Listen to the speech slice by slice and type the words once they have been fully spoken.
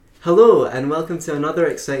Hello and welcome to another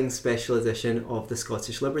exciting special edition of the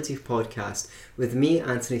Scottish Liberty Podcast with me,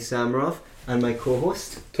 Anthony Samaroff, and my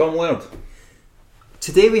co-host, Tom Laird.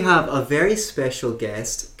 Today we have a very special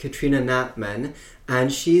guest, Katrina Knapman,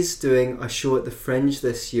 and she's doing a show at the Fringe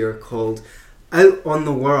this year called Out on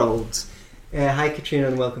the World. Hi Katrina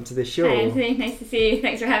and welcome to the show. Hi Anthony, nice to see you.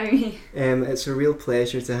 Thanks for having me. It's a real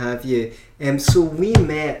pleasure to have you. So we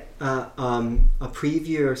met at a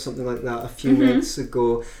preview or something like that a few nights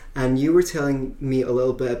ago, and you were telling me a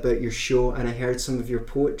little bit about your show, and I heard some of your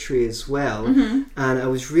poetry as well, and I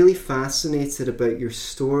was really fascinated about your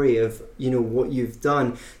story of, what you've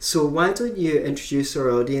done. So why don't you introduce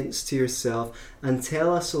our audience to yourself and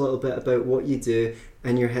tell us a little bit about what you do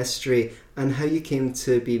and your history and how you came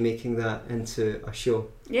to be making that into a show.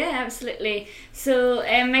 Yeah, absolutely. So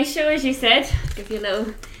my show, as you said, I'll give you a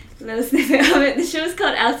little snippet of it. The show's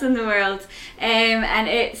called Out on the World, and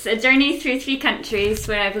it's a journey through 3 countries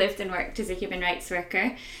where I've lived and worked as a human rights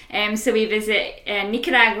worker. So we visit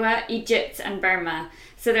Nicaragua, Egypt and Burma.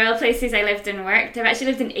 So they're all places I lived and worked. I've actually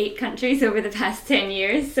lived in 8 countries over the past 10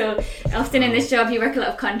 years. So often in this job you work a lot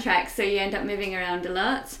of contracts, so you end up moving around a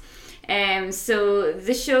lot. So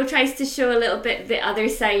the show tries to show a little bit the other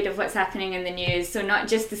side of what's happening in the news. So not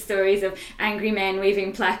just the stories of angry men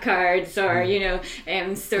waving placards or,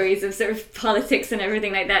 stories of sort of politics and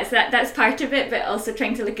everything like that. So that's part of it, but also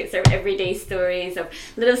trying to look at sort of everyday stories of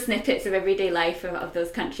little snippets of everyday life of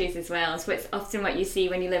those countries as well. So it's often what you see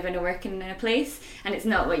when you live and work in a place, and it's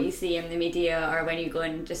not what you see in the media or when you go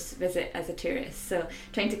and just visit as a tourist. So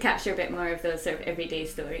trying to capture a bit more of those sort of everyday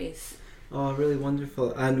stories. Oh, really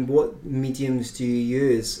wonderful. And what mediums do you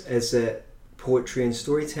use? Is it poetry and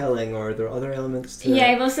storytelling, or are there other elements to it? Yeah,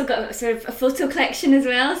 I've also got sort of a photo collection as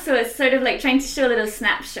well, so it's sort of like trying to show little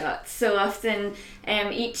snapshots. So often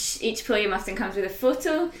each poem often comes with a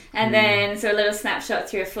photo, and then so a little snapshot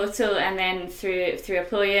through a photo, and then through a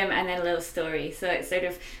poem, and then a little story. So it sort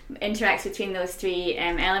of interacts between those 3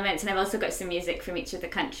 elements. And I've also got some music from each of the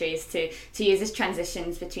countries to use as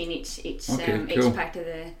transitions between each part of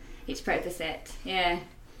the set. Yeah.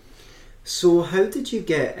 So how did you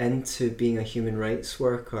get into being a human rights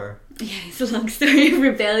worker? Yeah, it's a long story of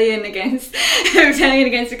rebellion against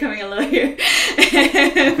becoming a lawyer.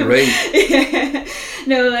 Right. Yeah.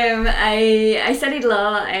 No, I studied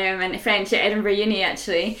law and French at Edinburgh Uni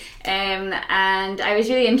actually, and I was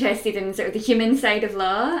really interested in sort of the human side of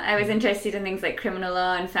law. I was interested in things like criminal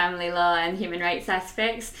law and family law and human rights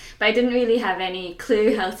aspects, but I didn't really have any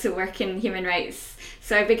clue how to work in human rights.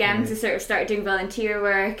 So I began to sort of start doing volunteer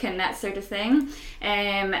work and that sort of thing.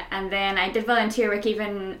 And then I did volunteer work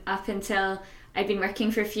even up until I'd been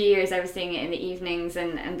working for a few years. I was doing it in the evenings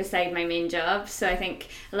and beside my main job. So I think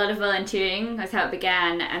a lot of volunteering was how it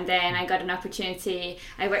began. And then I got an opportunity.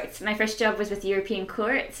 My first job was with the European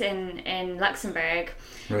Court in Luxembourg.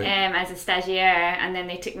 Right. As a stagiaire, and then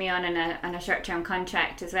they took me on a short-term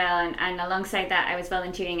contract as well. And alongside that, I was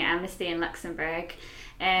volunteering at Amnesty in Luxembourg.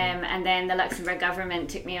 And then the Luxembourg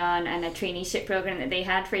government took me on a traineeship program that they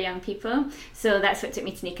had for young people. So that's what took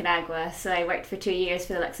me to Nicaragua. So I worked for 2 years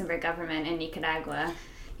for the Luxembourg government in Nicaragua.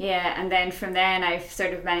 Yeah, and then from then I've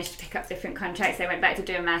sort of managed to pick up different contracts. I went back to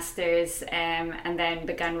do a master's and then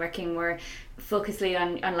began working more focusedly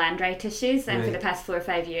on land right issues. And for the past 4 or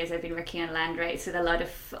 5 years I've been working on land rights with a lot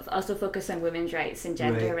of also focus on women's rights and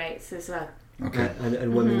gender rights as well. Okay.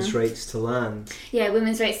 And women's rights to land. Yeah,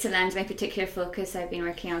 women's rights to land is my particular focus I've been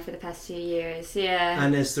working on for the past few years. Yeah.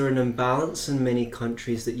 And is there an imbalance in many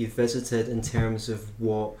countries that you've visited in terms of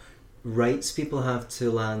what rights people have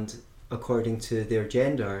to land according to their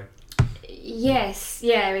gender? Yes,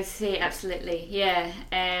 yeah, I would say absolutely. Yeah.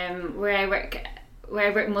 Where I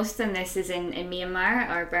work most on this is in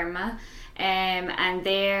Myanmar or Burma. And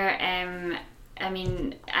there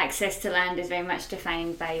access to land is very much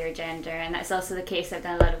defined by your gender, and that's also the case. I've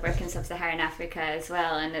done a lot of work in Sub-Saharan Africa as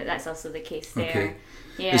well, and that's also the case there. Okay.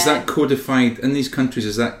 Yeah. Is that codified in these countries?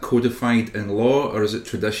 Is that codified in law, or is it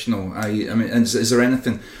traditional? I mean, is there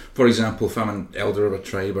anything, for example, if I'm an elder of a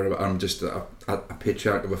tribe or I'm just a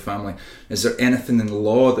patriarch of a family, is there anything in the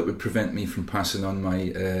law that would prevent me from passing on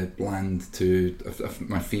my land to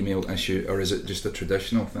my female issue, or is it just a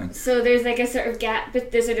traditional thing? So there's like a sort of gap,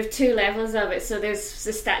 but there's sort of 2 levels of it. So there's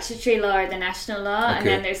the statutory law or the national law, and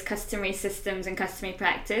then there's customary systems and customary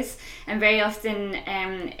practice. And very often,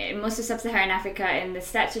 in most of Sub-Saharan Africa, in the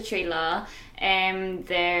statutory law,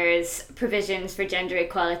 There's provisions for gender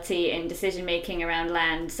equality in decision making around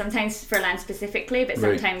land, sometimes for land specifically, but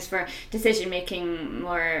sometimes for decision making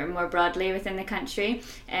more broadly within the country.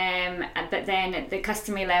 But then at the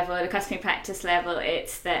customary level, the customary practice level,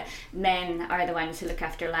 it's that men are the ones who look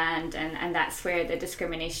after land, and that's where the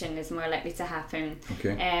discrimination is more likely to happen.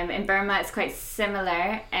 In Burma, it's quite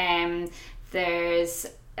similar. In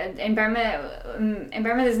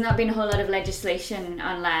Burma, there's not been a whole lot of legislation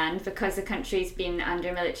on land because the country's been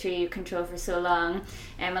under military control for so long.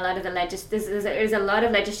 A lot of there's a lot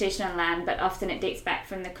of legislation on land, but often it dates back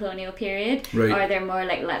from the colonial period, or they're more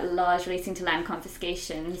like laws relating to land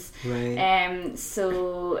confiscations.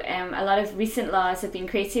 So a lot of recent laws have been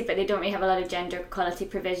created, but they don't really have a lot of gender equality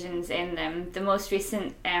provisions in them. The most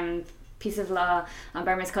recent piece of law on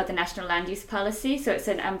Burma is called the National Land Use Policy, so it's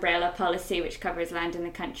an umbrella policy which covers land in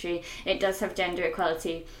the country. It does have gender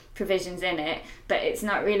equality provisions in it, but it's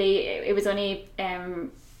not really, it was only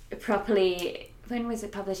properly, when was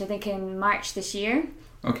it published? I think in March this year.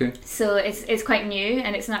 So it's quite new,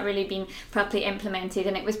 and it's not really been properly implemented,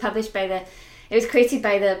 and it was created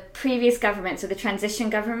by the previous government, so the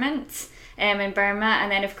transition government in Burma, and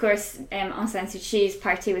then of course Aung San Suu Kyi's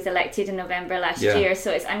party was elected in November last year, so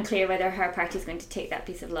it's unclear whether her party is going to take that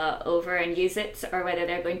piece of law over and use it, or whether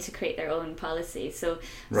they're going to create their own policy. So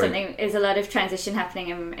there's a lot of transition happening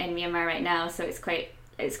in Myanmar right now, so it's quite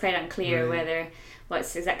unclear whether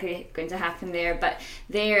what's exactly going to happen there. But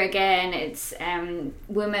there again, it's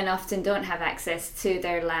women often don't have access to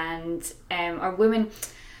their land, or women.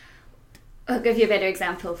 I'll give you a better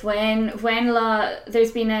example.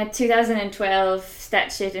 There's been a 2012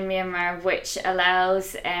 statute in Myanmar which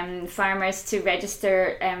allows farmers to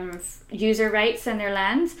register user rights on their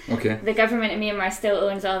land. The government in Myanmar still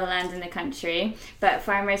owns all the land in the country, but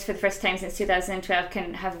farmers for the first time since 2012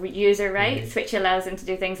 can have user rights, which allows them to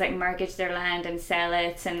do things like mortgage their land and sell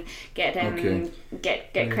it and get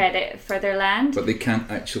credit for their land. But they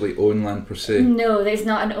can't actually own land per se? No, there's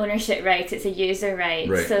not an ownership right, it's a user right.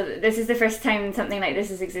 So this is the first time something like this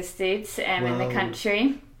has existed in the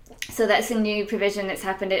country. So that's a new provision that's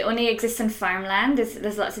happened. It only exists on farmland.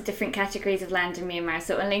 There's lots of different categories of land in Myanmar,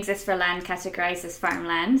 so it only exists for land categorised as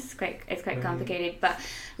farmland. It's quite complicated, but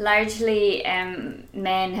largely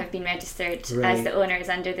men have been registered as the owners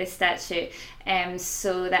under this statute.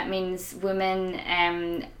 So that means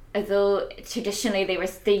women, although traditionally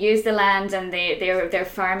they use the land and they're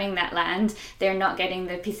farming that land, they're not getting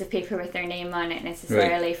the piece of paper with their name on it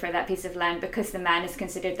necessarily for that piece of land, because the man is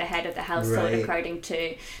considered the head of the household according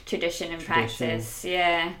to tradition and practice.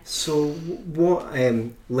 So what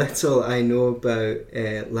little I know about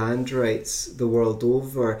land rights the world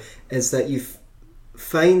over is that you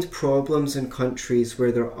find problems in countries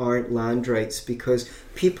where there aren't land rights because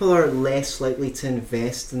people are less likely to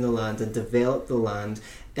invest in the land and develop the land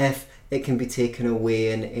if it can be taken away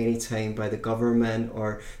in any time by the government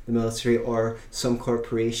or the military or some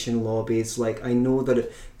corporation lobbies. Like, I know that,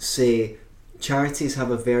 say, charities have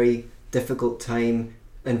a very difficult time,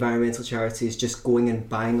 environmental charities, just going and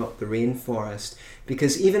buying up the rainforest,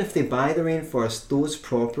 because even if they buy the rainforest, those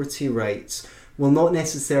property rights will not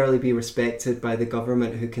necessarily be respected by the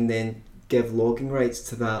government, who can then give logging rights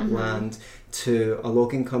to that land to a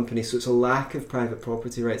logging company. So it's a lack of private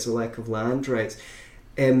property rights, a lack of land rights.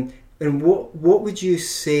 And what would you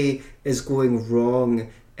say is going wrong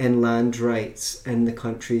in land rights in the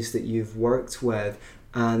countries that you've worked with,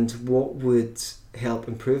 and what would help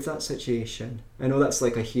improve that situation? I know that's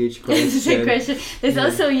like a huge question. It's a big question. There's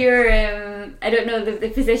also your, I don't know, the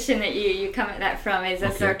position that you come at that from is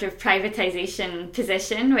a sort of privatisation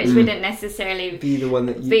position, which wouldn't necessarily be the one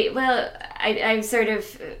that you...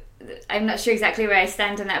 I'm not sure exactly where I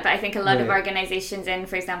stand on that, but I think a lot of organisations in,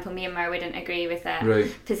 for example, Myanmar wouldn't agree with that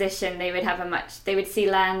position. They would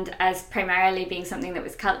see land as primarily being something that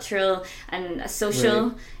was cultural and a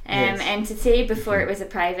social entity before it was a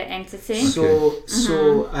private entity. So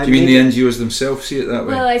do you mean the NGOs themselves see it that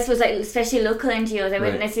way? Well, I suppose especially local NGOs. I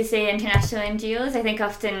wouldn't necessarily say international NGOs. I think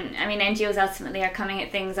often, NGOs ultimately are coming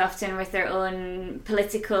at things often with their own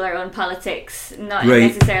political or own politics, not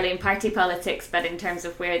necessarily in party politics, but in terms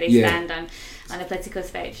of where they stand on the political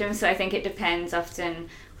spectrum. So I think it depends often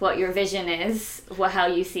what your vision is, how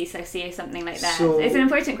you see something like that. So, it's an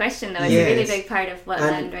important question, though. It's a really big part of what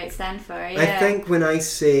land rights stand for. I think when I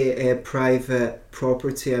say private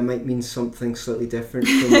property, I might mean something slightly different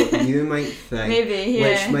from what you might think. Maybe,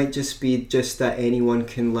 which might just be that anyone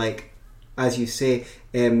can, like, as you say,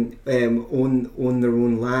 own their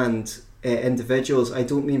own land individuals. I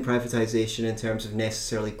don't mean privatization in terms of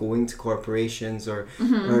necessarily going to corporations or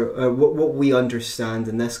what we understand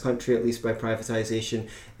in this country, at least by privatization,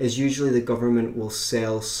 is usually the government will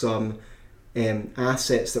sell some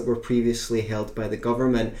assets that were previously held by the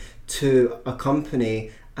government to a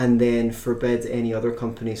company and then forbid any other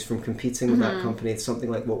companies from competing with that company. It's something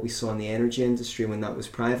like what we saw in the energy industry when that was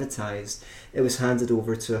privatised. It was handed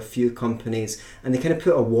over to a few companies and they kind of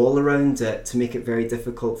put a wall around it to make it very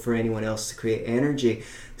difficult for anyone else to create energy.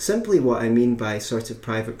 Simply what I mean by sort of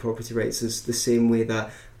private property rights is the same way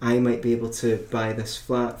that I might be able to buy this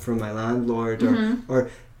flat from my landlord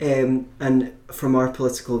and from our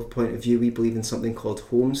political point of view, we believe in something called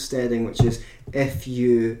homesteading, which is if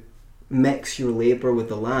you mix your labour with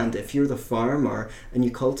the land, if you're the farmer and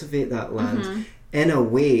you cultivate that land in a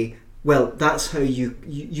way, well, that's how you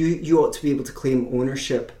ought to be able to claim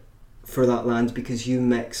ownership for that land because you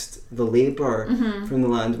mixed the labour from the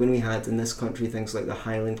land. When we had in this country things like the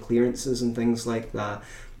Highland clearances and things like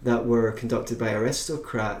that were conducted by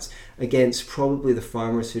aristocrats against probably the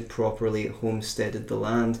farmers who'd properly homesteaded the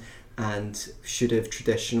land and should have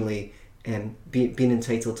traditionally been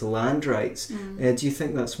entitled to land rights. Do you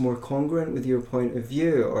think that's more congruent with your point of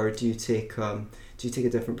view, or do you take a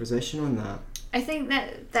different position on that? I think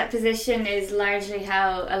that position is largely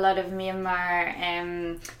how a lot of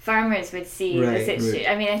Myanmar farmers would see the situation.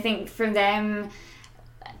 I mean, I think for them,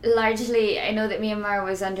 largely, I know that Myanmar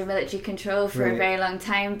was under military control for a very long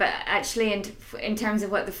time, but actually in terms of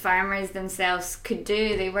what the farmers themselves could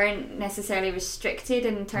do, they weren't necessarily restricted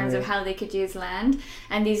in terms of how they could use land.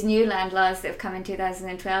 And these new land laws that have come in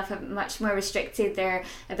 2012 have much more restricted their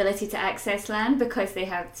ability to access land because they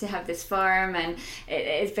have to have this farm, and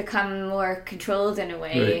it's become more controlled in a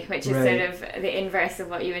way, which is sort of the inverse of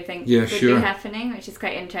what you would think would be happening, which is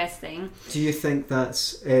quite interesting. Do you think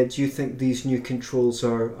these new controls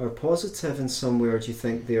are positive in some way, or do you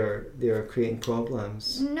think they are creating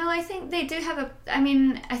problems? No, I think they do have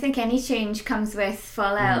I think any change comes with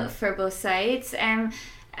fallout for both sides.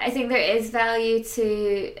 I think there is value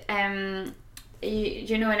to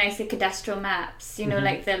you know, when I say cadastral maps, you know,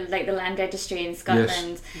 like the land registry in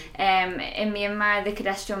Scotland. In Myanmar, the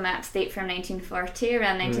cadastral maps date from 1940,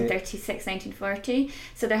 around 1936, 1940.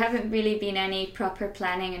 So there haven't really been any proper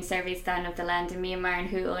planning and surveys done of the land in Myanmar and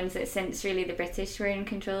who owns it since really the British were in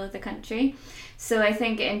control of the country. So I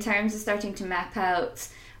think in terms of starting to map out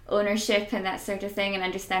ownership and that sort of thing and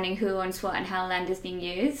understanding who owns what and how land is being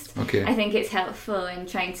used, I think it's helpful in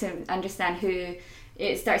trying to understand who.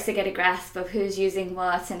 It starts to get a grasp of who's using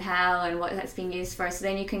what and how and what that's being used for, so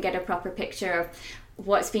then you can get a proper picture of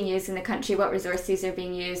what's being used in the country, what resources are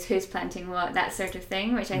being used, who's planting what, that sort of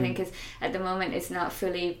thing, which I think is at the moment is not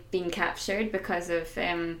fully being captured because of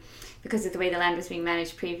the way the land was being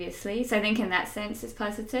managed previously. So I think in that sense it's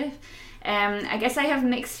positive. I guess I have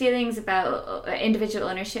mixed feelings about individual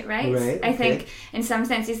ownership rights. I think in some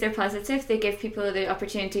senses they're positive. They give people the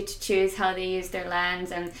opportunity to choose how they use their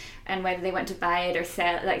land and whether they want to buy it or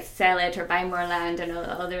sell it or buy more land and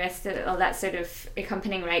all the rest of all that sort of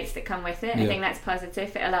accompanying rights that come with it. I think that's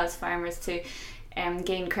positive. It allows farmers to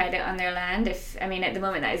gain credit on their land. At the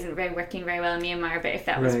moment that isn't working very well in Myanmar, but if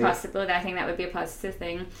that was possible, I think that would be a positive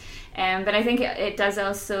thing. But I think it does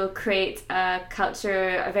also create a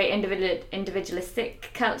culture, a very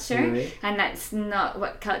individualistic culture, and that's not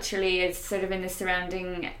what culturally is sort of in the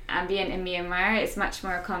surrounding ambient in Myanmar. It's much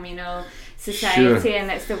more a communal society, and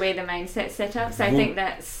that's the way the mindset's set up. So I think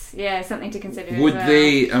that's something to consider. Would as well.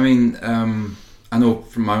 they? I know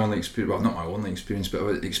from my only experience, well, not my only experience,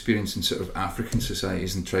 but experience in sort of African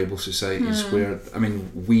societies and tribal societies where,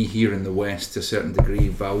 we here in the West to a certain degree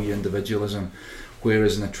value individualism,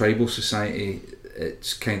 whereas in a tribal society, they're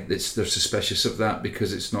suspicious of that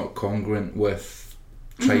because it's not congruent with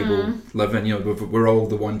tribal living. You know, we're all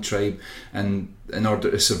the one tribe, and in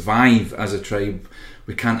order to survive as a tribe,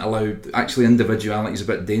 we can't allow. Actually, individuality is a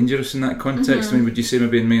bit dangerous in that context. Would you say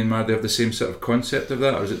maybe in Myanmar they have the same sort of concept of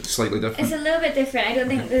that, or is it slightly different? It's a little bit different. I don't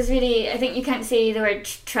think there's really. I think you can't say the word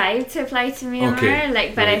tribe to apply to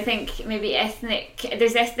Myanmar. But I think maybe ethnic.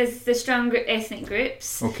 There's the strong ethnic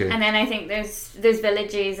groups, and then I think there's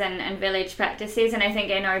villages and village practices, and I think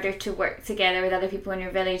in order to work together with other people in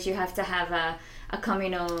your village, you have to have a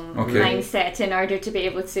communal mindset in order to be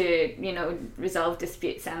able to, resolve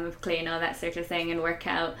disputes amicably and all that sort of thing, and work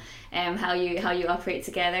out how you operate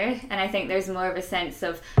together. And I think there's more of a sense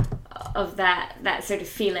of that sort of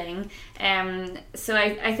feeling. So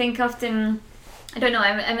I think often, I don't know,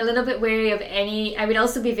 I'm a little bit wary of any. I would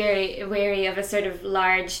also be very wary of a sort of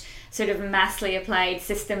large sort of massively applied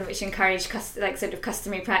system which encourage sort of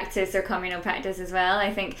customary practice or communal practice as well.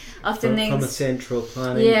 I think often from a central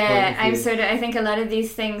planning point of view. I think a lot of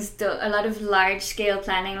these things a lot of large scale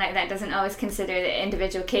planning like that doesn't always consider the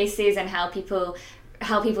individual cases and how people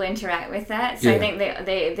interact with that. So I think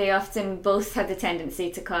they often both have the tendency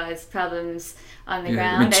to cause problems on the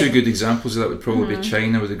ground. I mean, two good examples of that would probably be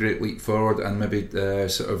China with a Great Leap Forward, and maybe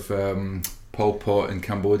Pol Pot in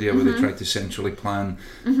Cambodia, where they tried to centrally plan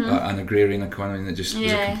an agrarian economy, and it just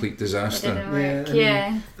was a complete disaster. It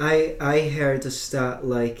didn't work. I heard a stat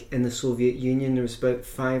like in the Soviet Union there was about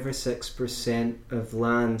 5 or 6% of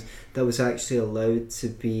land that was actually allowed to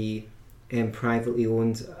be privately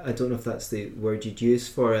owned. I don't know if that's the word you'd use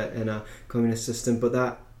for it in a communist system, but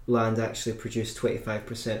that land actually produced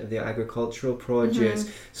 25% of the agricultural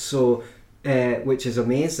produce. So which is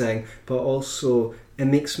amazing, but also it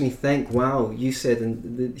makes me think, wow, you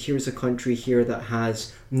said here's a country here that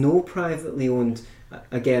has no privately owned,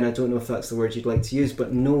 again, I don't know if that's the word you'd like to use,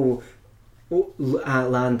 but no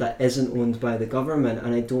land that isn't owned by the government,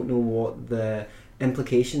 and I don't know what the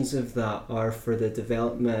implications of that are for the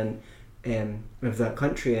development of that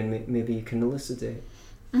country, and maybe you can elucidate.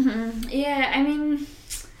 Yeah, I mean...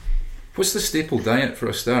 What's the staple diet for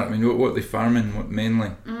a start? I mean, what are they farming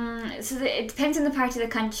mainly? So it depends on the part of the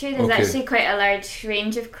country. There's actually quite a large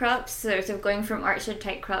range of crops, sort of going from orchard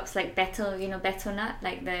type crops like betel, betel nut,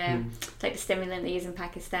 like the stimulant they use in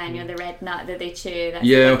Pakistan, the red nut that they chew.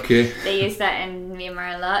 They use that in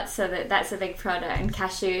Myanmar a lot, so that's a big product. And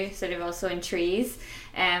cashew, sort of also in trees.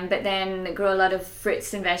 But then they grow a lot of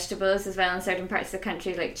fruits and vegetables as well in certain parts of the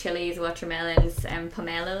country, like chilies, watermelons,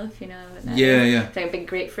 pomelo, if you know what that is. It's like a big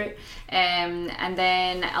grapefruit. And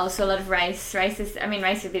then also a lot of rice. Rice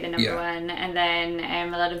would be the number one. And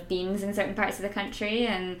then a lot of beans in certain parts of the country.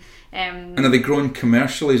 And are they grown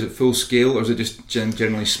commercially? Is it full scale, or is it just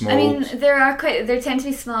generally small? I mean, there tend to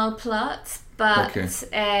be small plots, but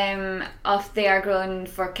they are grown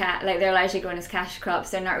for they're largely grown as cash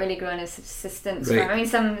crops. They're not really grown as subsistence. Right. I mean,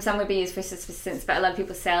 some would be used for subsistence, but a lot of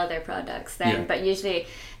people sell their products then. But usually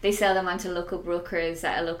they sell them onto local brokers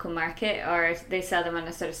at a local market, or they sell them on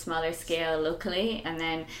a sort of smaller scale locally, and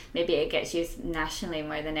then maybe it gets used nationally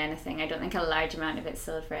more than anything. I don't think a large amount of it's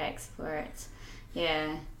sold for export.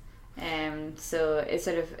 Yeah. So it's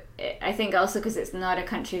sort of, I think also because it's not a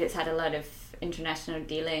country that's had a lot of international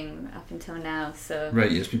dealing up until now, so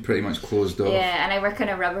it's been pretty much closed off. And I work on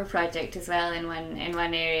a rubber project as well in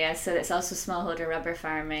one area, so it's also smallholder rubber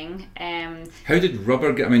farming. How did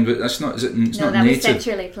rubber get? I mean, but that's not. It's not that native. Was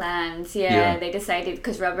centrally planned. They decided,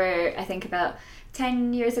 because rubber, I think about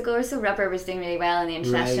 10 years ago or so, rubber was doing really well in the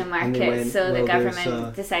international market, so the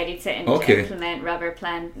government decided to implement rubber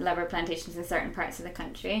plantations in certain parts of the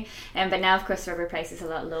country. But now, of course, rubber price is a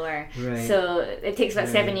lot lower. So it takes about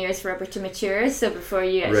 7 years for rubber to mature. So before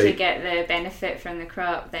you actually get the benefit from the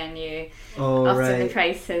crop, then the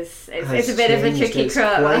price it's a bit of a tricky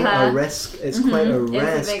crop. Quite a risk. It's quite a risk,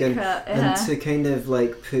 it's a big crop. And to kind of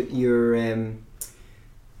like put your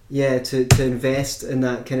to invest in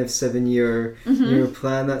that kind of 7-year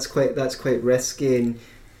plan, that's quite risky, and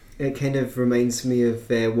it kind of reminds me of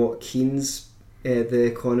what Keynes, the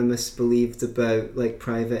economist, believed about like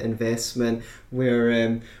private investment,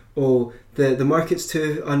 where the market's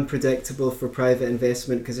too unpredictable for private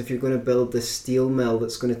investment, because if you're going to build this steel mill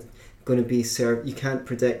that's going to be served, you can't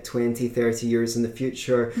predict 20-30 years in the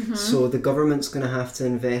future, so the government's going to have to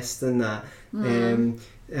invest in that.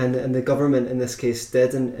 And the government in this case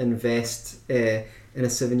didn't invest in a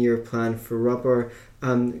 7-year plan for rubber.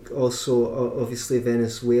 Also, obviously,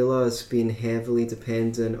 Venezuela has been heavily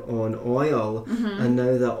dependent on oil, and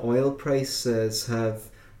now that oil prices have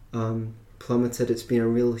plummeted, it's been a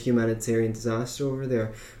real humanitarian disaster over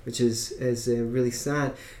there, which is really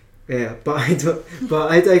sad. But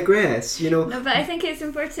I digress. No, but I think it's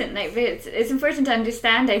important. It's important to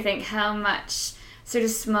understand, I think, how much sort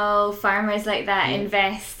of small farmers like that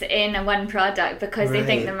invest in one product because they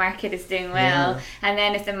think the market is doing well, and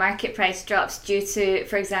then if the market price drops due to,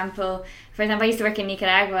 for example, I used to work in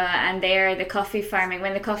Nicaragua, and there the coffee farming,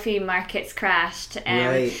 when the coffee markets crashed,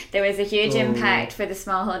 there was a huge impact for the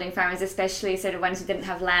small holding farmers, especially sort of ones who didn't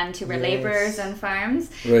have land, who were labourers on farms.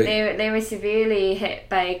 They were severely hit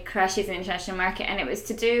by crashes in the international market, and it was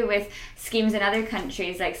to do with schemes in other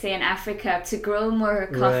countries, like say in Africa, to grow more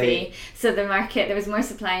coffee. So the market, there was more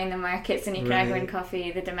supply in the market, so Nicaraguan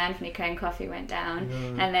coffee, the demand for Nicaraguan coffee went down,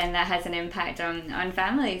 and then that has an impact on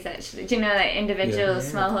families, actually. Do you know, like individual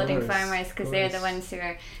small holding farmers, because they're the ones who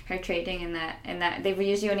are trading in that they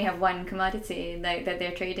usually only have one commodity that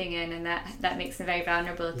they're trading in, and that makes them very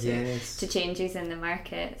vulnerable to changes in the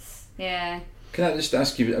markets. Can I just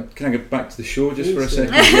ask you, can I get back to the show just for a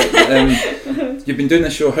Please, second? You've been doing the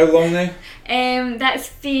show how long now?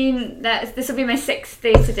 This will be my 6th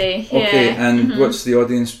day today. Okay, Yeah. and what's the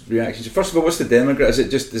audience reaction? First of all, what's the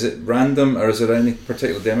demographic? Is it random, or is there any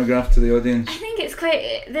particular demographic to the audience? I think it's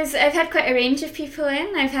I've had quite a range of people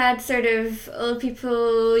in. I've had sort of old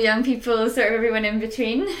people, young people, sort of everyone in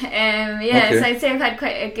between. Okay. So I'd say I've had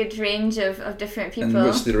quite a good range of different people. And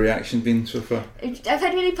what's the reaction been so far? I've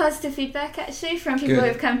had really positive feedback actually from people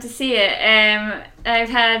Good. who've come to see it. I've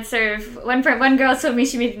had sort of one girl told me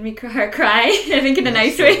she made her cry. I think in a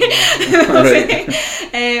nice way.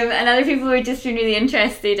 Right. And other people were just been really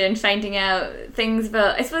interested in finding out things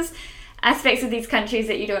about, I suppose, aspects of these countries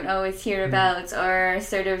that you don't always hear about, or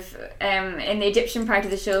sort of in the Egyptian part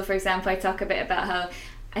of the show, for example, I talk a bit about how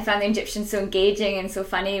I found the Egyptians so engaging and so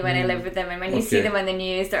funny when I lived with them, and when you see them on the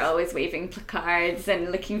news, they're always waving placards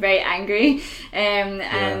and looking very angry. And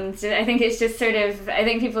I think it's just sort of, I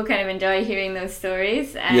think people kind of enjoy hearing those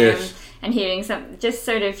stories. Yes. And hearing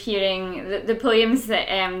the poems that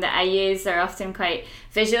I use are often quite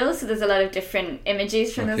visual, so there's a lot of different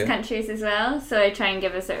images from those countries as well. So I try and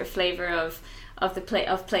give a sort of flavour of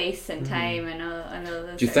place and time and all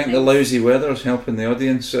those. Do you think the lousy weather is helping the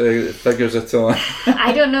audience figures at all?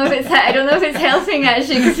 I don't know if it's helping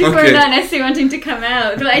actually, because people are not necessarily wanting to come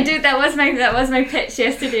out. But I do. That was my pitch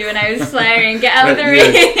yesterday when I was flying. Get out of the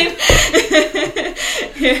rain.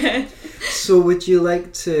 Yeah. So would you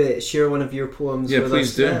like to share one of your poems with please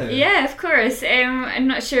us do. now? Yeah, of course. I'm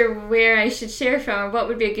not sure where I should share from, or what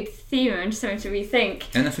would be a good theme. I'm just having to rethink.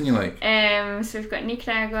 Anything you like. So we've got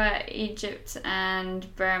Nicaragua, Egypt,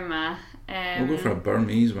 and Burma. We'll go for a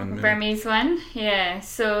Burmese one. Maybe. Burmese one, yeah.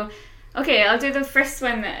 So, okay, I'll do the first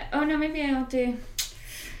one. Maybe I'll do.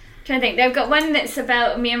 Trying to think. I've got one that's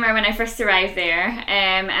about Myanmar when I first arrived there,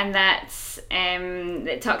 and that's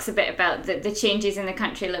it talks a bit about the changes in the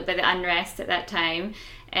country, a little bit of unrest at that time.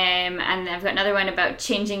 And I've got another one about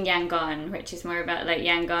changing Yangon, which is more about like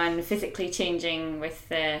Yangon physically changing with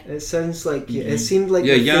the. It sounds like it seemed like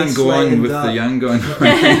Yangon with the Yangon.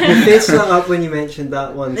 Your face lit up when you mentioned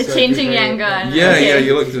that one. The changing Yangon. Yeah, okay.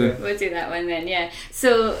 You looked at it. We'll do that one then. Yeah.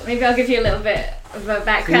 So maybe I'll give you a little bit of a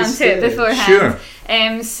background Please to it do. beforehand. Sure.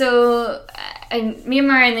 And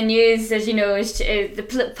Myanmar in the news, as you know,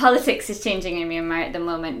 the politics is changing in Myanmar at the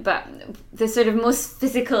moment, but the sort of most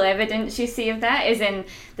physical evidence you see of that is in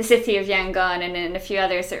the city of Yangon and in a few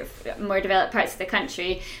other sort of more developed parts of the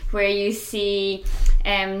country, where you see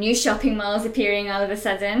new shopping malls appearing all of a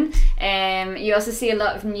sudden. You also see a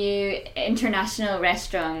lot of new international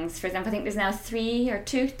restaurants. For example, I think there's now two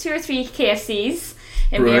or three KFCs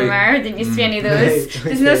in Myanmar. There didn't used to be any of those. Right.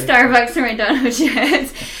 There's no Starbucks or McDonald's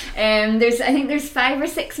yet. I think there's 5 or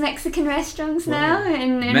 6 Mexican restaurants now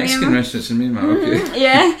in Mexican Myanmar. restaurants in Myanmar, okay.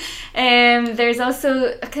 Yeah. There's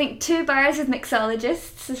also, I think, 2 bars with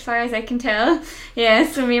mixologists, as far as I can tell. Yeah,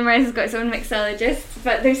 so Myanmar has got its own mixologists,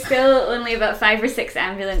 but there's still only about 5 or 6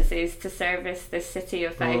 ambulances to service this city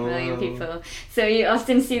of 5 million people. So you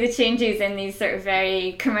often see the changes in these sort of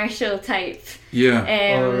very commercial type. Yeah.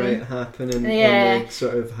 Happening on the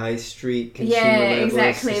sort of high street consumer levels.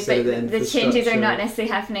 Exactly. But the changes are not infrastructure.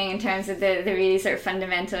 necessarily happening in terms of the really sort of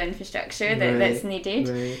fundamental infrastructure that's needed.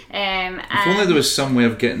 Right. If only there was some way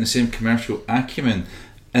of getting the same commercial acumen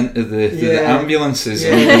into the ambulances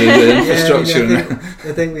and the infrastructure.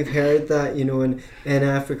 I think we've heard that, in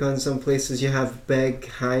Africa in some places you have big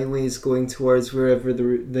highways going towards wherever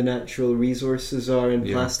the natural resources are, and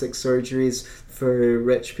plastic surgeries for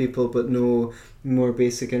rich people, but no more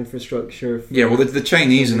basic infrastructure. The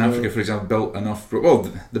Chinese in Africa, for example, built enough.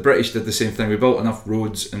 Well, the British did the same thing. We built enough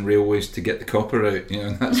roads and railways to get the copper out.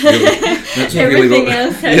 And that's everything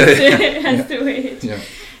else has to wait. Yeah.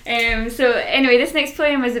 So anyway, this next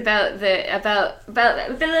poem was about a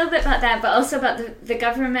little bit about that, but also about the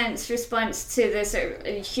government's response to the sort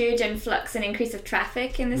of huge influx and increase of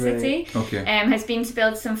traffic in the city. Okay. Has been to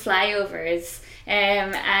build some flyovers.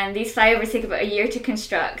 And these flyovers take about a year to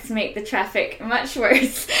construct, to make the traffic much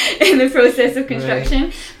worse in the process of construction.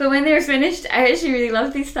 Right. But when they were finished, I actually really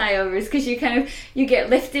loved these flyovers, because you get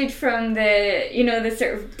lifted from the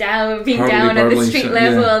sort of being down at the street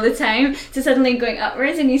level all the time, to suddenly going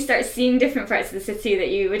upwards, and you start seeing different parts of the city that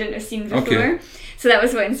you wouldn't have seen before. Okay. So that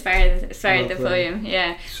was what inspired the poem.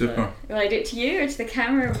 Yeah. Super. Will I do it to you or to the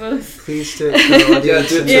camera, or both? Please do it to the audience.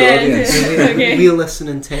 Do it to the audience. Okay. We'll listen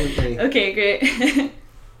intently. Okay, great.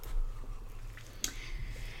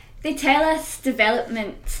 They tell us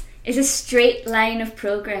development is a straight line of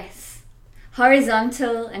progress,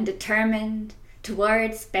 horizontal and determined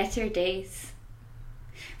towards better days.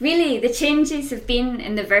 Really, the changes have been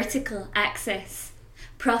in the vertical axis,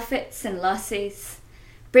 profits and losses,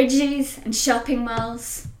 bridges and shopping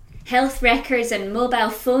malls, health records and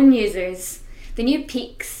mobile phone users, the new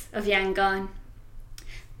peaks of Yangon.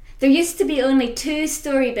 There used to be only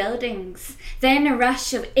 2-story buildings, then a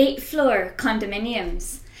rush of 8-floor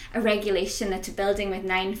condominiums, a regulation that a building with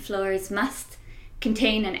 9 floors must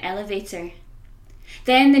contain an elevator.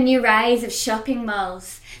 Then the new rise of shopping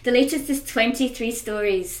malls. The latest is 23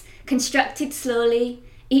 stories, constructed slowly.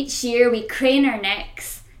 Each year we crane our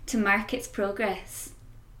necks to mark its progress.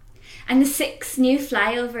 And the 6 new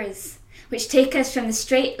flyovers, which take us from the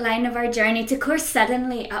straight line of our journey to course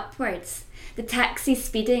suddenly upwards. The taxi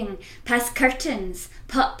speeding past curtains,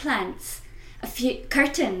 pot plants, a few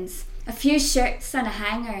shirts on a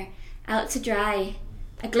hanger, out to dry,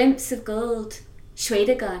 a glimpse of gold,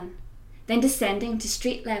 Shwedagon, then descending to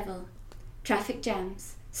street level, traffic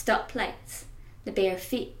jams, stoplights, the bare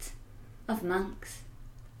feet of monks.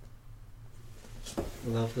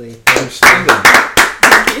 Lovely. Outstanding.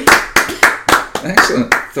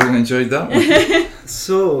 Excellent. Thoroughly enjoyed that one.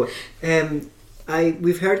 So,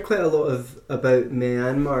 we've heard quite a lot about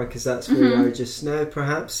Myanmar, because that's where we are just now.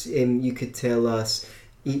 Perhaps you could tell us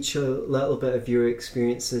each a little bit of your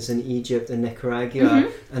experiences in Egypt and Nicaragua,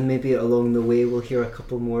 and maybe along the way we'll hear a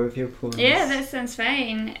couple more of your poems. Yeah, that sounds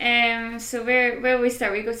fine. So where will we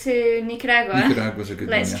start? We go to Nicaragua. Nicaragua's a good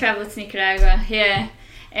one. Let's travel to Nicaragua. Yeah.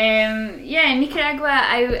 In Nicaragua,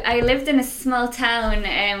 I lived in a small town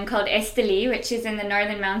called Esteli, which is in the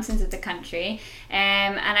northern mountains of the country,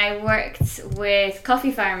 and I worked with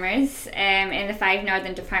coffee farmers in the 5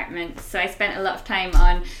 northern departments. So I spent a lot of time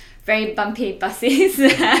on very bumpy buses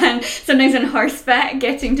and sometimes on horseback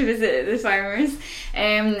getting to visit the farmers.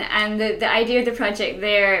 And the idea of the project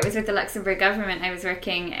there, it was with the Luxembourg government I was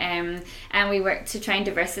working, and we worked to try and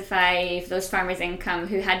diversify those farmers' income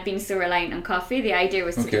who had been so reliant on coffee. The idea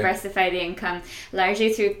was to diversify the income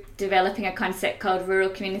largely through developing a concept called rural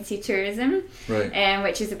community tourism,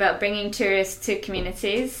 which is about bringing tourists to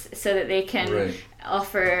communities so that they can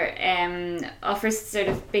offer sort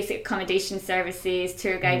of basic accommodation services,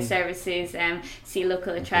 tour guide services, see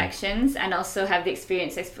local attractions, and also have the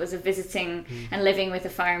experience, I suppose, of visiting and living with a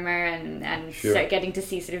farmer and start getting to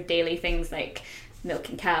see sort of daily things like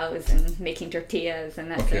milking cows and making tortillas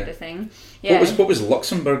and that sort of thing. Yeah. What was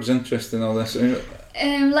Luxembourg's interest in all this?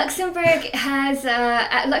 Luxembourg has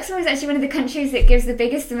Luxembourg is actually one of the countries that gives the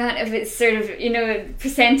biggest amount of its sort of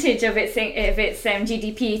percentage of its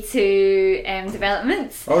GDP to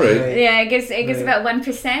developments. All right. Yeah, it gives about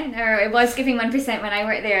 1%, or it was giving 1% when I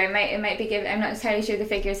worked there. It might be giving. I'm not entirely sure the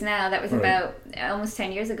figures now. That was about almost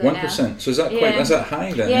 10 years ago. 1%. So is that is that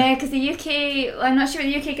high then? Yeah, because the UK. Well, I'm not sure what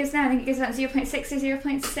the UK gives now. I think it gives about 0.6 or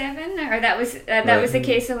 0.7, or that was the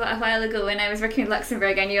case a while ago when I was working with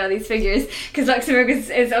Luxembourg. I knew all these figures because Luxembourg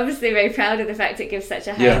is obviously very proud of the fact it gives such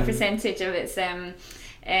a high percentage of its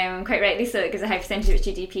quite rightly so, it gives a high percentage of its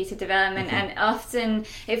GDP to development, and often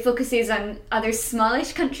it focuses on other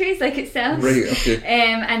smallish countries like itself,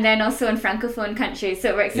 and then also in francophone countries. So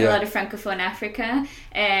it works in a lot of francophone Africa,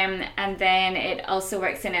 and then it also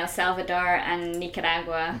works in El Salvador and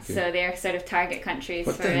Nicaragua. So they're sort of target countries.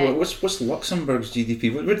 What's Luxembourg's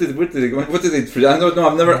GDP? Where did they go? What did they? I don't know.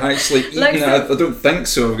 I've never actually eaten it. I don't think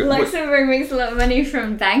so. Luxembourg makes a lot of money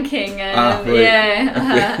from banking,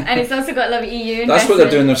 and it's also got a lot of EU investment. That's what they're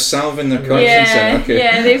doing. They're salving their conscience.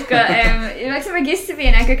 They've got Luxembourg used to be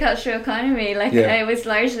an agricultural economy. It was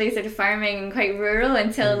largely sort of farming and quite rural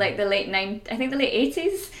until like the late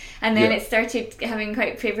 80s, and then it started having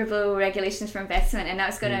quite favourable regulations for investment, and now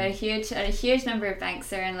it's got a huge number of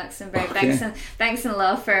banks are in Luxembourg, banks and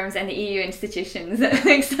law firms and the EU institutions that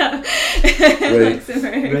makes up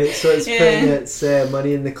Luxembourg. Right, so it's putting its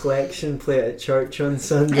money in the collection plate at church on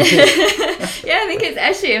Sunday. Yeah, I think it's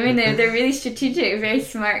actually, they're really strategic, very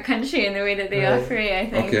smart country in the way that they operate, I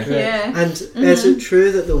think. And is it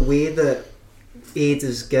true that the way that aid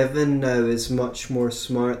is given now is much more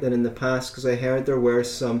smart than in the past? Because I heard there were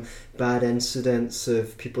some bad incidents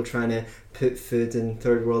of people trying to put food in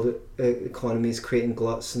third world economies, creating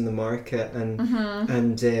gluts in the market, and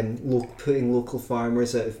putting local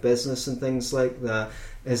farmers out of business and things like that.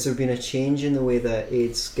 Has there been a change in the way that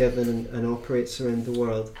aid's given and operates around the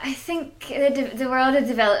world? I think the world of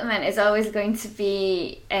development is always going to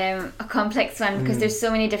be a complex one because there's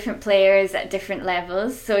so many different players at different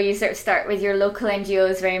levels. So you sort of start with your local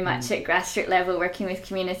NGOs very much at grassroots level working with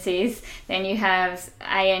communities. Then you have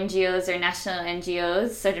INGOs or national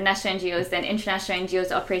NGOs, sort of national NGOs, then international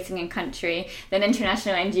NGOs operating in country, then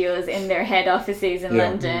international NGOs in their head offices in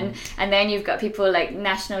London. And then you've got people like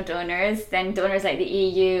national donors, then donors like the EU,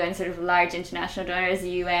 EU and sort of large international donors, the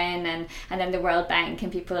UN and then the World Bank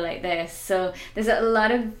and people like this. So there's a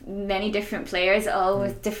lot of many different players, all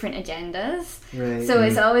with different agendas. Right. So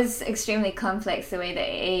it's always extremely complex the way that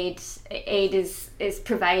aid is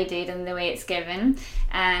provided and the way it's given.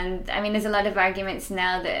 And I mean, there's a lot of arguments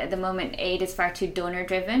now that at the moment aid is far too donor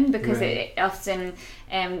driven, because it often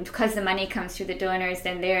because the money comes through the donors,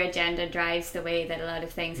 then their agenda drives the way that a lot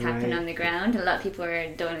of things happen on the ground. A lot of people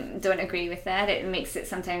don't agree with that. It makes it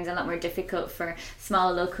sometimes a lot more difficult for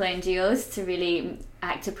small local NGOs to really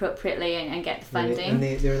act appropriately and get the funding. Right. And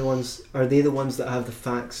they're the ones. Are they the ones that have the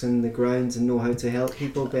facts in the ground and know how to help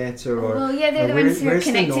people better? Or well, yeah, they're the ones who are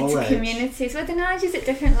connected to communities. Well, the knowledge is at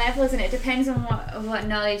different levels, and it depends on what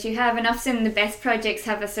knowledge you have. And often the best projects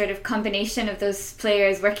have a sort of combination of those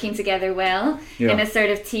players working together well in a sort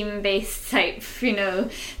of team-based type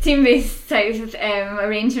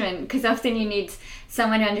arrangement. Because often you need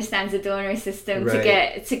someone who understands the donor system to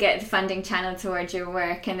get the funding channel towards your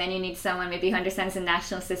work, and then you need someone maybe who understands the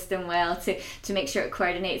national system well to make sure it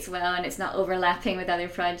coordinates well and it's not overlapping with other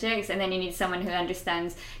projects, and then you need someone who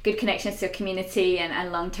understands good connections to a community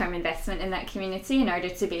and long-term investment in that community in order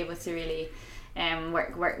to be able to really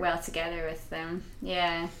work well together with them.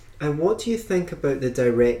 And what do you think about the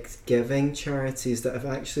direct giving charities that have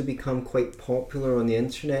actually become quite popular on the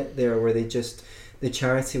internet there, where the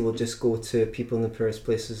charity will just go to people in the poorest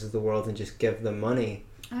places of the world and just give them money?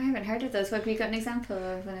 I haven't heard of those. Have you got an example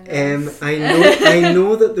of one of those? I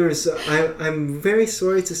know that there's... I'm very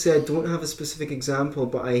sorry to say I don't have a specific example,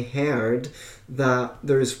 but I heard that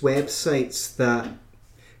there's websites that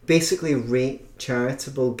basically rate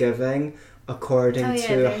charitable giving according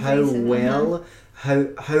to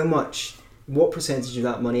how much, what percentage of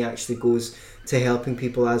that money actually goes to helping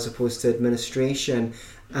people as opposed to administration,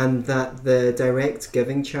 and that the direct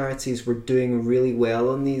giving charities were doing really well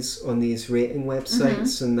on these rating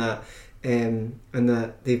websites, and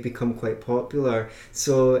that they've become quite popular.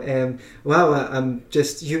 So I'm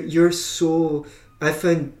just you're so... I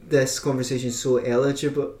found this conversation so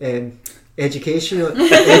educational.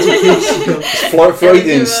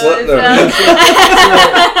 Freudian slip there.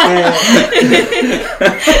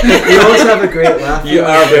 You always have a great laugh. You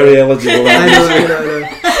are very eligible. I know.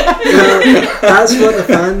 Well, that's what the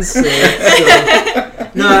fans say.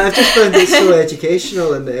 So, no, I've just found it so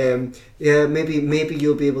educational, and maybe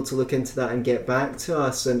you'll be able to look into that and get back to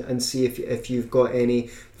us and see if you've got any,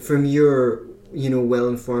 from your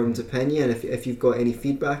well-informed opinion, if you've got any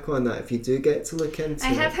feedback on that, if you do get to look into it.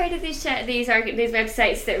 I have heard of these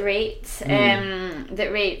websites that rate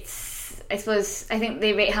I suppose, I think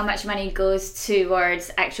they rate how much money goes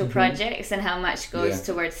towards actual projects and how much goes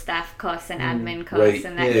towards staff costs and admin costs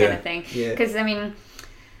and that kind of thing. Because I mean,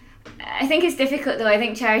 I think it's difficult though. I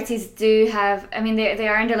think charities do have, I mean, they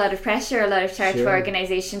are under a lot of pressure, a lot of charitable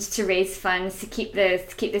organisations, to raise funds to keep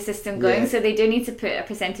the system going. So they do need to put a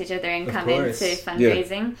percentage of their income into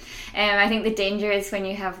fundraising. I think the danger is when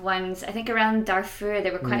you have ones, I think around Darfur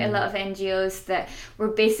there were quite a lot of NGOs that were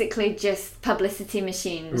basically just publicity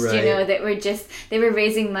machines, that they were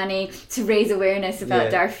raising money to raise awareness about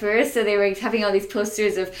Darfur. So they were having all these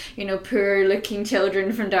posters of, poor looking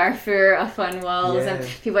children from Darfur up on walls, and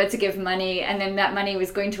people had to give money, and then that money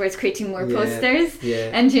was going towards creating more posters,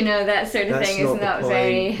 and that sort of thing is not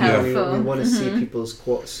very helpful. We want to see people's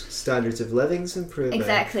standards of living improving.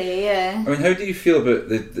 Exactly. I mean, how do you feel about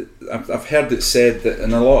I've heard it said that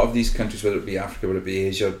in a lot of these countries, whether it be Africa, whether it be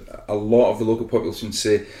Asia, a lot of the local population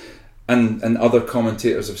say, and other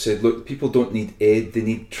commentators have said, look, people don't need aid, they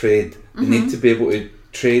need trade. They need to be able to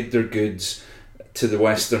trade their goods to the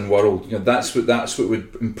Western world. That's what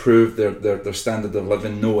would improve their standard of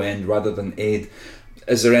living, no end, rather than aid.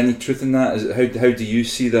 Is there any truth in that? How do you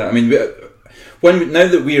see that? I mean, now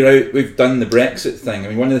that we're out, we've done the Brexit thing. I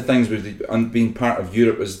mean, one of the things with being part of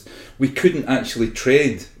Europe is we couldn't actually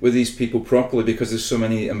trade with these people properly because there's so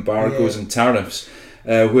many embargoes and tariffs.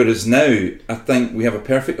 Whereas now, I think we have a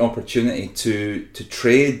perfect opportunity to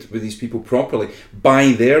trade with these people properly,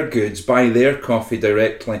 buy their goods, buy their coffee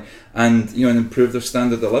directly, and and improve their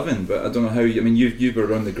standard of living. But I don't know how. You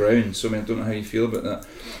were on the ground, so I don't know how you feel about that.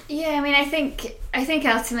 Yeah, I mean, I think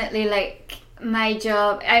ultimately, like, my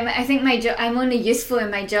job, I'm only useful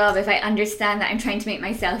in my job if I understand that I'm trying to make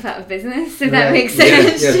myself out of business, if that makes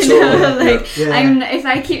sense. If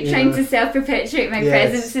I keep trying to self-perpetuate my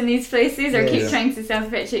presence in these places, or keep trying to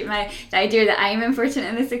self-perpetuate the idea that I'm important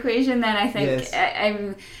in this equation, then I think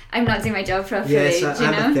I'm not doing my job properly. Yes,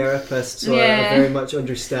 I'm a therapist, so I very much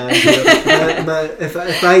understand.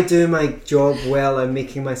 If I do my job well, I'm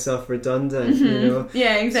making myself redundant.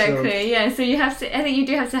 Yeah, exactly. So you have to. I think you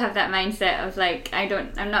do have to have that mindset of like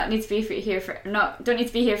don't need to be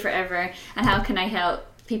here forever, and how can I help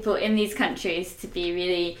people in these countries to be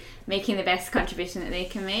really making the best contribution that they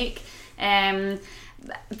can make.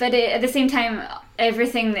 But at the same time,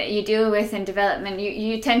 everything that you deal with in development,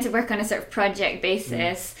 you tend to work on a sort of project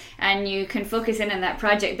basis, and you can focus in on that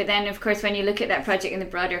project. But then, of course, when you look at that project in the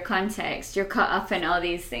broader context, you're caught up in all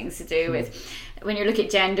these things to do with, when you look at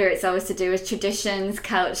gender, it's always to do with traditions,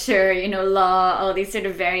 culture, law, all these sort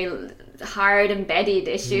of very hard embedded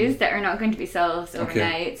issues that are not going to be solved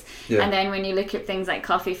overnight. Okay. Yeah. And then when you look at things like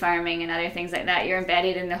coffee farming and other things like that, you're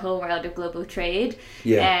embedded in the whole world of global trade.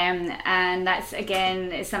 And that's,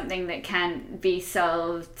 again, is something that can't be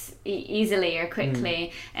solved easily or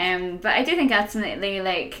quickly. But I do think ultimately,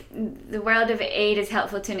 like, the world of aid is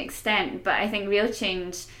helpful to an extent, but I think real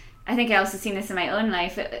change, I think I also seen this in my own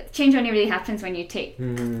life. Change only really happens when you take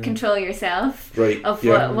control yourself of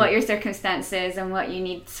what your circumstances and what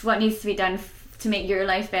needs to be done to make your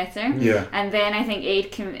life better. Yeah. And then I think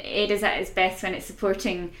aid is at its best when it's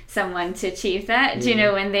supporting someone to achieve that. Do you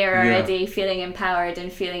know, when they're already feeling empowered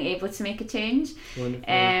and feeling able to make a change.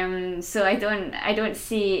 Wonderful. So I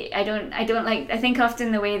think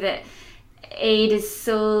often the way that aid is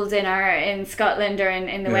sold in Scotland or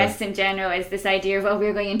in the West in general is this idea of,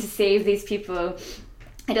 we're going in to save these people.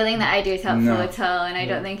 I don't think that idea is helpful at all, and I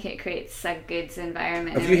don't think it creates a good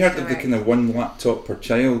environment. Have you heard of the kind of one laptop per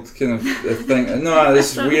child kind of thing? No,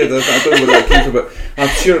 this is weird. I don't know where that came from, but I'm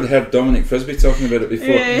sure I'd heard Dominic Frisby talking about it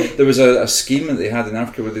before. Yeah. There was a scheme that they had in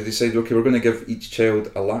Africa where they decided, okay, we're going to give each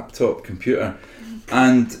child a laptop computer.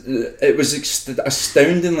 And it was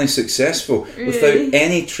astoundingly successful. Without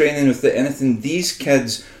any training, without anything. These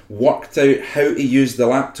kids worked out how to use the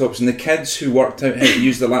laptops, and the kids who worked out how to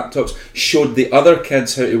use the laptops showed the other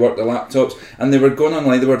kids how to work the laptops, and they were going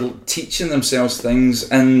online, they were teaching themselves things,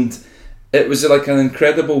 and it was like an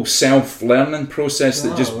incredible self-learning process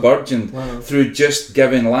that just burgeoned through just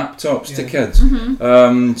giving laptops to kids.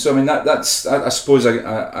 So I mean that's I suppose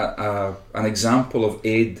an example of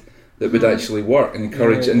aid that would actually work and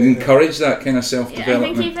encourage that kind of self-development.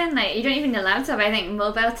 I think even you don't even need a laptop. I think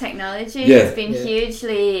mobile technology has been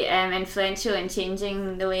hugely influential in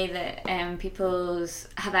changing the way that people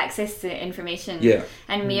have access to information.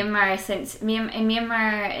 And Myanmar, in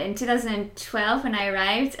Myanmar in 2012 when I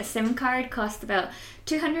arrived, a SIM card cost about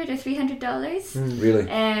 $200 or $300. Really?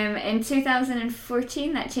 In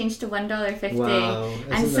 2014, that changed to $1.50. Wow.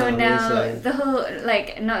 And so now the whole,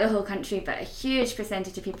 not the whole country, but a huge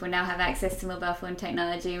percentage of people now have access to mobile phone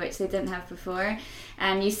technology, which they didn't have before.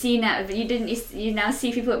 And you see now, you now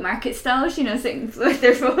see people at market stalls, sitting with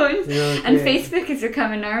their phones. And Facebook has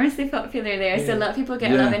become enormously popular there. So a lot of people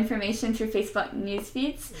get a lot of information through Facebook news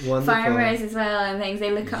feeds. Wonderful. Farmers as well and things. They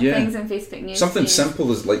look up things on Facebook news Something feeds.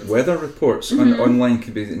 Simple as like weather reports online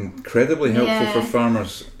could be incredibly helpful for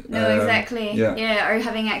farmers. No, exactly. Or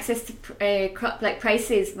having access to crop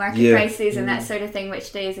prices, market prices, and that sort of thing.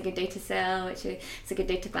 Which day is a good day to sell? Which is a good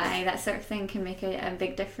day to buy? That sort of thing can make a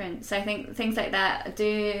big difference. So I think things like that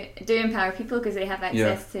do empower people because they have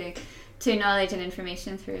access to knowledge and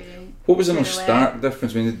information through. What was the most stark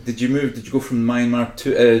difference? I mean, did you go from Myanmar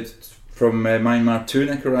to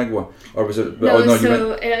Nicaragua, or was it? No,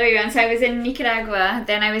 so I was in Nicaragua.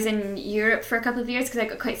 Then I was in Europe for a couple of years because I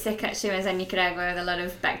got quite sick. Actually, when I was in Nicaragua with a lot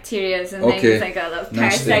of bacteria and things. I got a lot of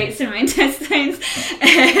parasites in my intestines.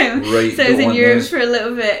 So I was in Europe for a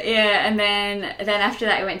little bit, and then after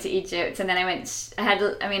that I went to Egypt, and then I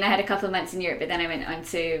had a couple of months in Europe, but then I went on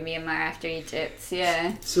to Myanmar after Egypt.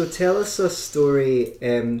 Yeah. So tell us a story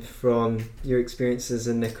from your experiences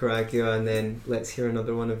in Nicaragua, and then let's hear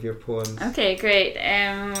another one of your poems. Okay, great.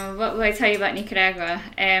 What will I tell you about Nicaragua?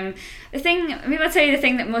 Maybe I'll tell you the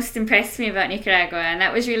thing that most impressed me about Nicaragua, and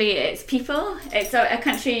that was really its people. It's a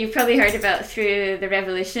country you've probably heard about through the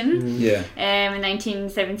revolution. In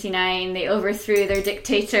 1979, they overthrew their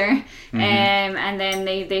dictator, and then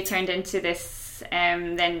they turned into this.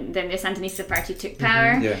 Then the Sandinista party took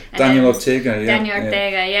power. Daniel Ortega.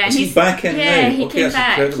 Is he back in now? He came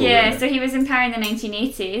back. Right? So he was in power in the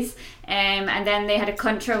 1980s. And then they had a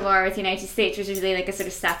Contra war with the United States, which was really like a sort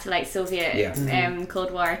of satellite Soviet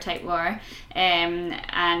Cold War type war,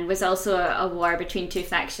 and was also a war between two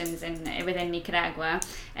factions within Nicaragua.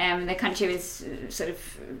 The country was sort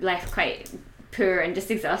of left quite poor and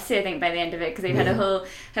just exhausted, I think, by the end of it, because they've had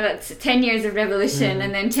about 10 years of revolution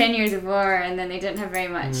and then 10 years of war, and then they didn't have very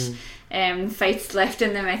much fights left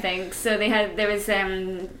in them, I think. So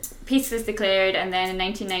peace was declared, and then in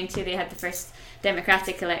 1990 they had the first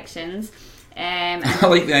democratic elections, I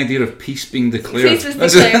like the idea of peace being declared. Peace was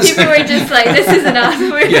declared. People were just like, this is enough.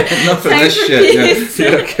 Enough of this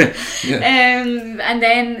shit. Okay. And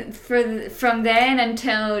then from then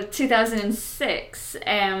until 2006,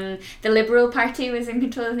 the Liberal Party was in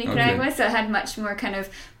control of Nicaragua, so it had much more kind of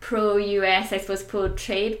pro-US, I suppose,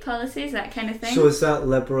 pro-trade policies, that kind of thing. So is that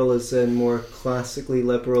liberal as in more classically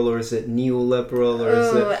liberal, or is it neoliberal, or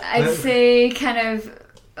is it... I'd say kind of,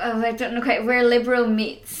 I don't know quite, where liberal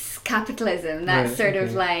meets capitalism, that sort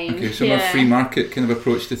of line. Okay, so more free market kind of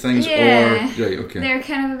approach to things, They're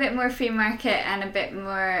kind of a bit more free market and a bit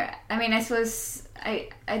more, I mean, I suppose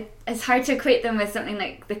it's hard to equate them with something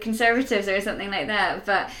like the Conservatives or something like that,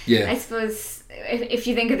 but I suppose if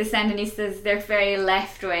you think of the Sandinistas, they're very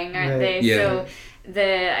left-wing, aren't they? So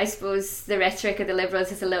I suppose the rhetoric of the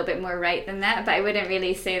Liberals is a little bit more right than that, but I wouldn't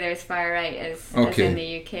really say they're as far right as in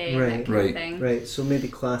the UK. That kind of thing. Right, so maybe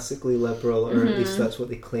classically liberal, or at least that's what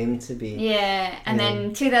they claim to be. Yeah, and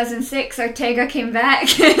then 2006 Ortega came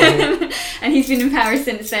back and he's been in power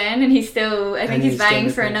since then, and he's still, I think he's vying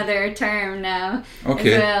for another term now as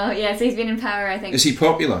well. Yeah, so he's been in power, I think. Is he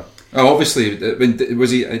popular? Oh, obviously,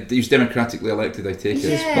 was he was democratically elected, I take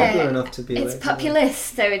it. He's popular enough to be elected. It's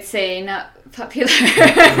populist, I would say, not popular.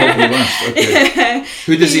 Populist, okay.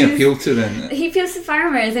 Who does he appeal to then? He appeals to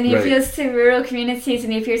farmers, and he appeals to rural communities,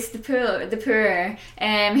 and he appeals to the poor.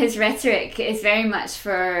 His rhetoric is very much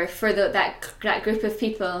for that group of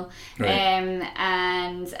people. And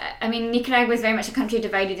I mean, Nicaragua is very much a country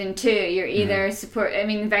divided in two. You're either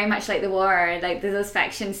very much like the war, like those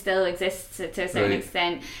factions still exist to a certain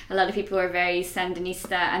extent. A lot of people are very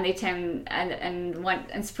Sandinista, and they tend and want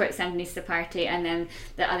and support Sandinista party, and then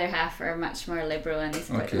the other half are much more liberal, and they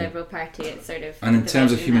support the Liberal Party. It's sort of. And in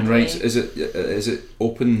terms of human rights, is it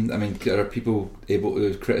open? I mean, are people able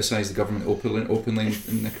to criticise the government openly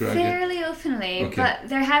in Nicaragua? Fairly openly, but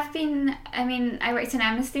there have been. I mean, I worked in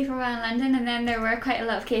Amnesty for a while in London, and then there were quite a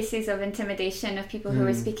lot of cases of intimidation of people who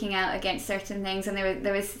were speaking out against certain things, and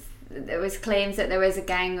there was claims that there was a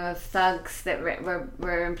gang of thugs that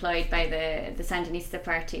were employed by the Sandinista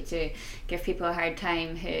party to give people a hard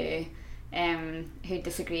time who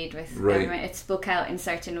disagreed with government. It spoke out in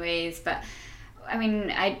certain ways, but I mean,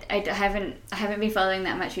 I haven't been following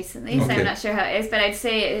that much recently, so I'm not sure how it is. But I'd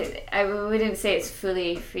say I wouldn't say it's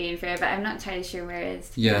fully free and fair, but I'm not entirely sure where it is.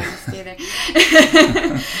 To be honest either.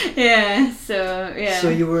 So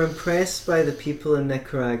you were impressed by the people in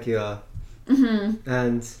Nicaragua.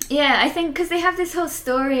 And I think because they have this whole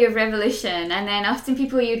story of revolution, and then often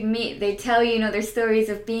people you'd meet, they tell their stories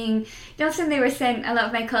of being. Often they were sent. A lot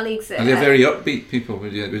of my colleagues. Are they very upbeat people?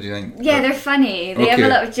 Would you think? Yeah, they're funny. They have a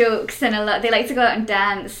lot of jokes, and they like to go out and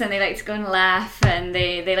dance, and they like to go and laugh, and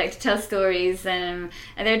they like to tell stories, and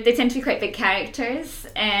they tend to be quite big characters.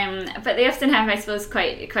 But they often have, I suppose,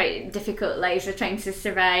 quite difficult lives of trying to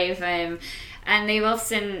survive. And they've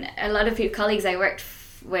often a lot of colleagues I worked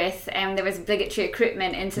with, there was bigotry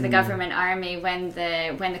recruitment into the government army when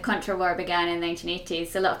the Contra War began in the 1980s.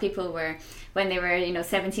 So a lot of people were, when they were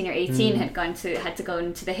 17 or 18, had to go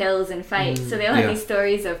into the hills and fight. So they all had these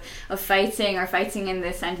stories of fighting in the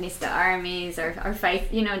Sandinista armies, or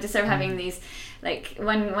fight, just sort of having these. Like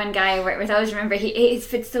one guy I worked with, I always remember he ate his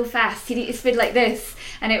food so fast. He'd eat his food like this,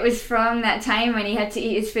 and it was from that time when he had to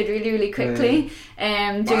eat his food really, really quickly.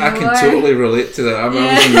 I can totally relate to that. I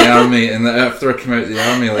was in the army, and after I came out of the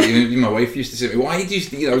army, like my wife used to say to me, "Why did you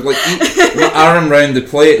eat?" I was like, "Eat one arm round the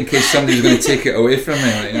plate in case somebody was going to take it away from me."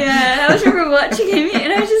 Like, I always remember watching him eat,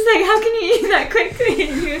 and I was just like, "How can you eat that quickly?"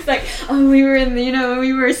 And he was like, "Oh, we were in the, when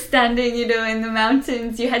we were standing, in the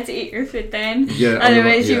mountains, you had to eat your food then.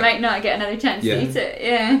 Otherwise you might not get another chance to eat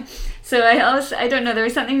it." So I don't know, there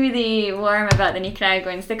was something really warm about the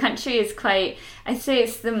Nicaraguans. The country is quite, I'd say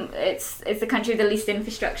it's the country with the least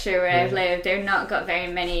infrastructure where I've lived. They've not got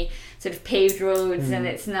very many sort of paved roads, and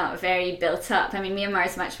it's not very built up. I mean, Myanmar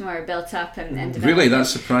is much more built up and developed. Really? That's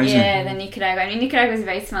surprising. Yeah, than Nicaragua. I mean, Nicaragua is a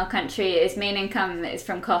very small country. Its main income is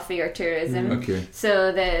from coffee or tourism.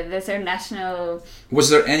 So the sort of national... Was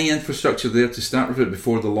there any infrastructure there to start with it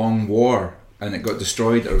before the long war? And it got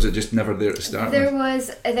destroyed, or was it just never there to start with?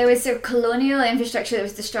 There was sort of colonial infrastructure that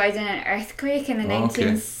was destroyed in an earthquake in the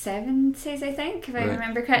 1970s, I think, if I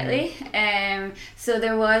remember correctly. So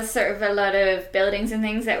there was sort of a lot of buildings and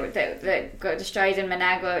things that got destroyed in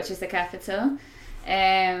Managua, which is the capital.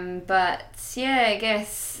 But I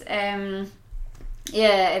guess I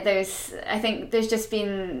think there's just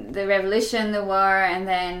been the revolution, the war, and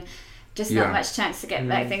then just not much chance to get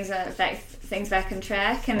things back on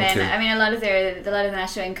track. And then I mean, a lot of the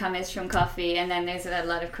national income is from coffee, and then there's a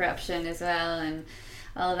lot of corruption as well, and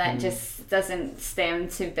all that just doesn't stem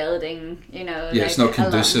to building, it's not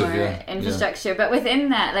conducive, a lot more infrastructure. But within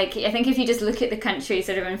that, like, I think if you just look at the country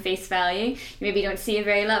sort of on face value, you maybe don't see a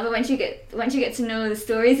very lot. But once you get to know the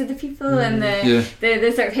stories of the people and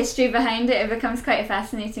the sort of history behind it, it becomes quite a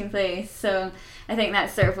fascinating place. So I think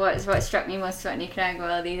that's sort of what struck me most about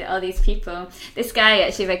Nicaragua, all these people. This guy,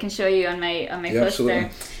 actually, if I can show you on my poster, absolutely.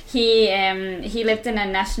 He lived in a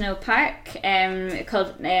national park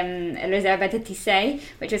called Reserva de Tisay,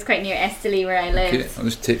 which was quite near Esteli, where I live. Okay, I'll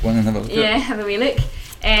just take one and have a look. Yeah, have a wee look.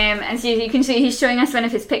 And so you can see he's showing us one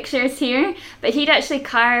of his pictures here, but he'd actually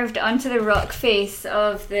carved onto the rock face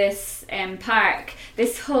of this park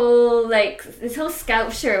this whole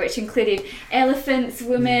sculpture, which included elephants,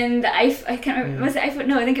 women, I can't remember, was it Eiffel?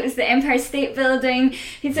 No, I think it was the Empire State Building.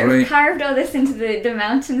 He sort of carved all this into the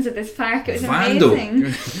mountains of this park. It was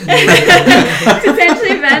amazing.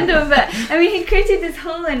 Potentially Vandal, but I mean, he created this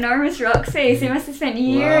whole enormous rock face. He must have spent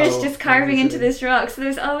years just carving into this rock. So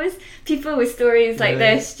there's always people with stories like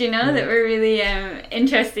this, that were really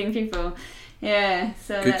interesting people. Yeah,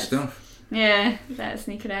 so good stuff. Yeah, that's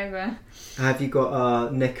Nicaragua. Have you got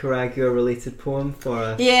a Nicaragua-related poem for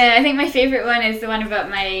us? Yeah, I think my favourite one is the one about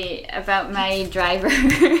my driver,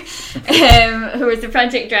 who was the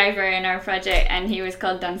project driver in our project, and he was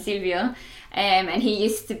called Don Silvio. And he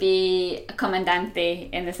used to be a comandante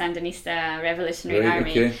in the Sandinista Revolutionary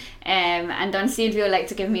Army. Okay. And Don Silvio liked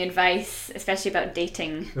to give me advice, especially about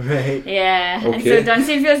dating. Right. Yeah. Okay. And so Don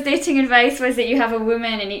Silvio's dating advice was that you have a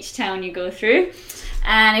woman in each town you go through.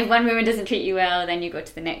 And if one woman doesn't treat you well, then you go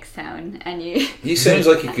to the next town and you... He sounds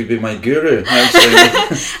like he could be my guru.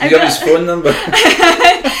 Actually. You got his phone number?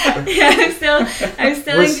 Yeah, I'm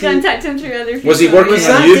still in contact with him through other people. Was he working Was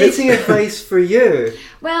that dating advice for you?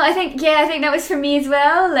 Well, I think that was for me as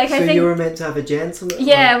well. Like, so I think you were meant to have a gentleman?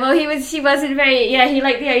 Yeah, well, he wasn't very... Yeah, he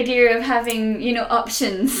liked the idea of having,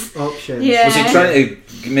 options. Options. Yeah. Was he trying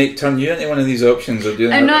to turn you into one of these options or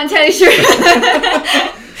doing I'm not entirely sure.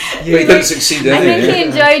 But he didn't succeed anyway. I think he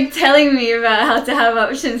enjoyed telling me about how to have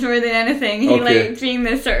options more than anything. He liked being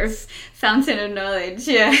this sort of fountain of knowledge.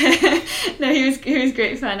 Yeah. No, he was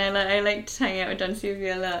great fun. I liked hanging out with Don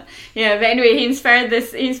Silvio a lot. Yeah, but anyway, he inspired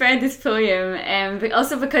this poem, but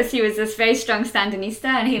also because he was this very strong Sandinista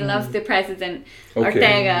and he loved the president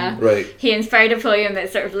Ortega. Right. He inspired a poem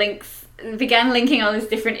that sort of began linking all these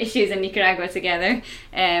different issues in Nicaragua together.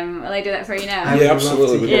 Will I do that for you now? Yeah,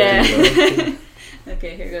 absolutely. Yeah.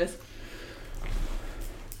 Okay, here goes.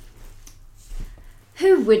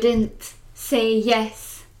 Who wouldn't say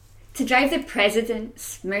yes to drive the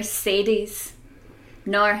president's Mercedes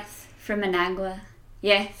north from Managua?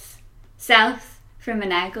 Yes. South from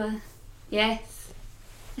Managua? Yes.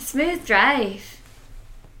 A smooth drive.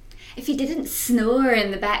 If you didn't snore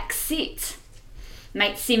in the back seat,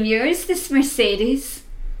 might seem yours, this Mercedes.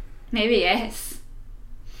 Maybe yes.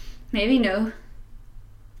 Maybe no.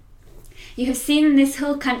 You have seen this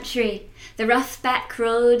whole country, the rough back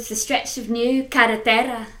roads, the stretch of new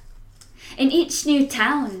carretera. In each new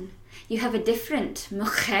town, you have a different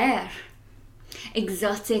mujer.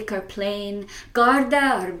 Exotic or plain,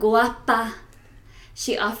 gorda or guapa.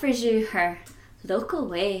 She offers you her local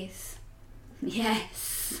ways.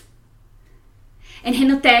 Yes. In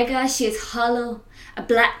Jinotega, she is hollow, a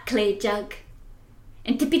black clay jug.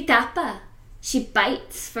 In Tipitapa, she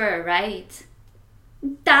bites for a ride.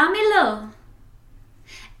 Dámelo!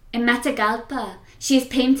 In Matagalpa, she is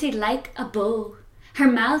painted like a bow,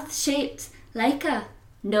 her mouth shaped like a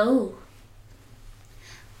no.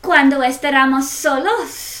 ¿Cuándo estaremos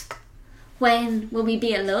solos? When will we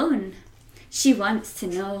be alone? She wants to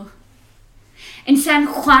know. In San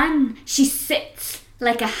Juan, she sits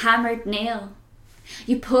like a hammered nail.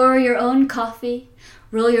 You pour your own coffee,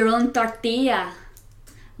 roll your own tortilla,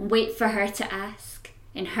 and wait for her to ask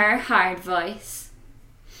in her hard voice,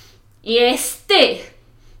 ¿Y este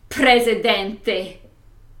presidente?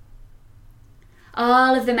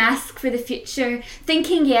 All of them ask for the future,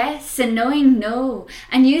 thinking yes and knowing no.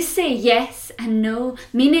 And you say yes and no,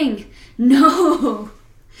 meaning no.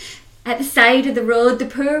 At the side of the road, the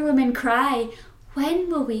poor women cry, when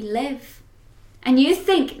will we live? And you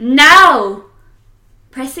think, now!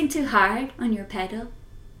 Pressing too hard on your pedal.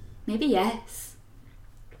 Maybe yes.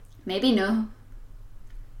 Maybe no.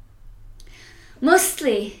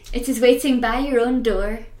 Mostly, it is waiting by your own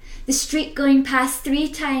door, the street going past 3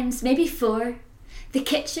 times, maybe 4, the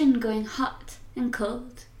kitchen going hot and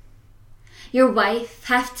cold. Your wife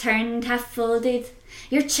half turned, half folded,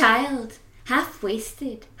 your child half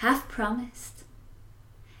wasted, half promised.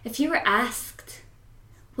 If you were asked,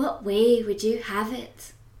 what way would you have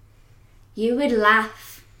it? You would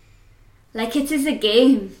laugh, like it is a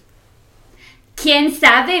game. Quien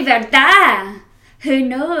sabe, verdad? Who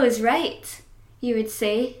knows, right? You would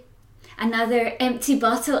say. Another empty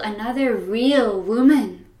bottle, another real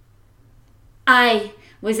woman. I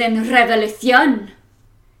was in revolucion.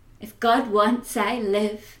 If God wants, I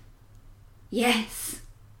live. Yes.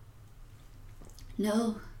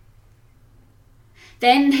 No.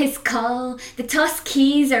 Then his call, the tossed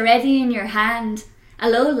keys are ready in your hand. A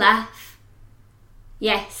low laugh.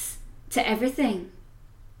 Yes, to everything.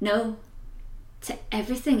 No, to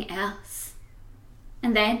everything else.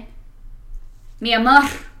 And then, mi amor,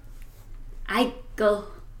 I go.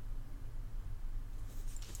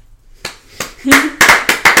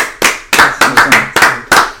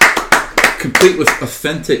 Complete with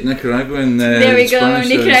authentic Nicaraguan there we go, Spanish.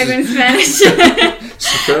 Nicaraguan Spanish.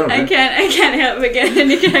 Superb. I can't help but get the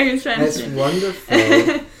Nicaraguan Spanish. It's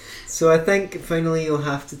wonderful. So I think finally you'll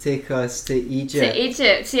have to take us to Egypt. To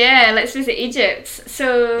Egypt, yeah, let's visit Egypt.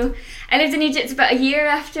 So I lived in Egypt about a year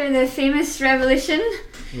after the famous revolution.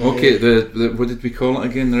 Okay, the what did we call it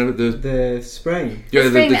again? The spring. Yeah,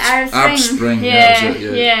 the Arab Spring.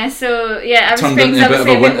 Yeah. So Arab Turned Spring's into a bit obviously of a a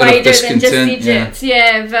bit winter of wider than just discontent,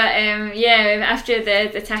 Egypt. But after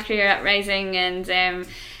the Tahrir uprising and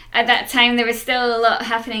at that time there was still a lot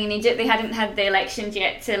happening in Egypt. They hadn't had the elections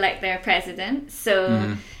yet to elect their president,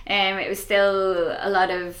 so it was still a lot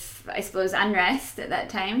of, I suppose, unrest at that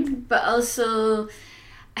time. But also,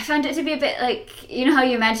 I found it to be a bit like, you know how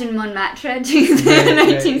you imagine Montmartre during the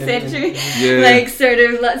 19th century? Like sort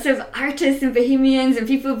of lots of artists and bohemians and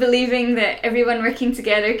people believing that everyone working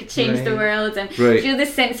together could change the world, and I feel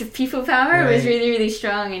this sense of people power was really, really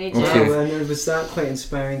strong in Egypt. Okay. Oh, and was that quite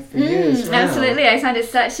inspiring for you as well? Absolutely, I found it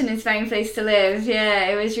such an inspiring place to live. Yeah,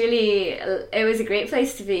 it was a great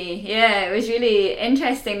place to be. Yeah, it was really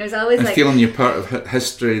interesting. There was always and feeling you're part of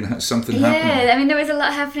history and something happening. Yeah, I mean there was a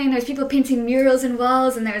lot happening. There was people painting murals on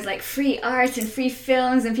walls, and there was like free art and free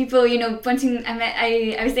films, and people, wanting.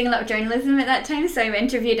 I was doing a lot of journalism at that time, so I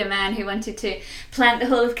interviewed a man who wanted to plant the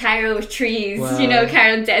whole of Cairo with trees. Wow.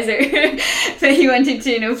 Cairo desert, but he wanted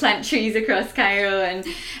to plant trees across Cairo, and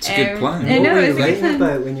it's a good plan. What were you writing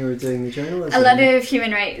about when you were doing the journalism? A lot of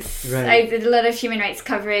human rights. Right. I did a lot of human rights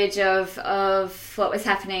coverage of what was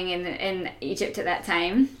happening in Egypt at that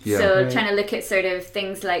time. Yeah. So trying to look at sort of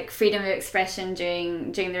things like freedom of expression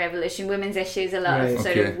during the revolution, women's issues, a lot of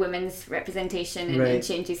sort of women's representation and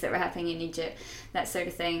changes that were happening in Egypt, that sort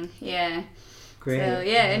of thing. Yeah. Great. So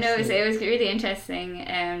it was really interesting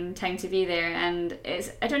time to be there, and I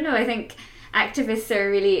think activists are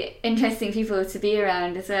really interesting people to be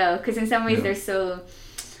around as well, because in some ways they're so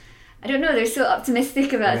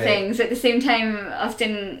optimistic about things. At the same time,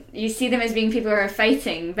 often you see them as being people who are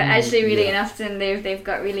fighting, but actually really and often they've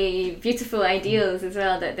got really beautiful ideals as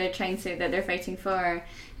well that they're fighting for.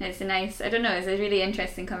 And it's it's a really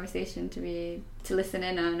interesting conversation to listen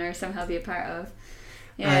in on or somehow be a part of.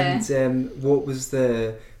 Yeah. And what was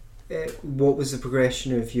the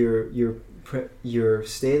progression of your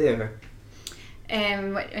stay there?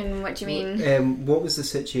 What do you mean? What was the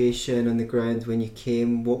situation on the ground when you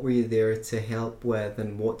came? What were you there to help with,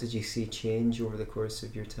 and what did you see change over the course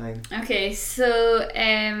of your time? Okay, so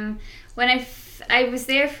when I was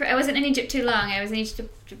there I wasn't in Egypt too long. I was in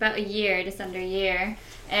Egypt about a year, just under a year.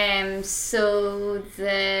 So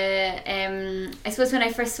I suppose when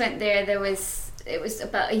I first went there, it was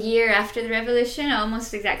about a year after the revolution,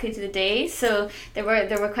 almost exactly to the day. So there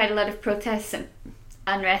were quite a lot of protests and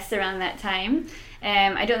unrest around that time.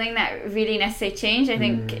 I don't think that really necessarily changed. I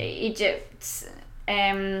think Egypt,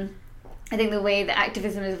 I think the way that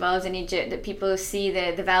activism has evolved in Egypt, that people see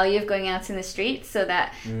the value of going out in the streets, so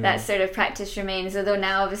that sort of practice remains, although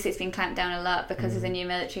now obviously it's been clamped down a lot because of the new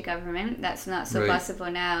military government. That's not so possible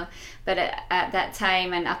now, but at that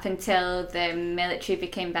time and up until the military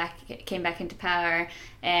came back into power,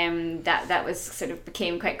 that was sort of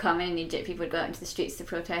became quite common in Egypt. People would go out into the streets to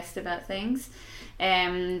protest about things.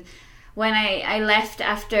 When I left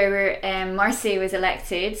after Morsi was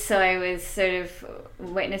elected, so I was sort of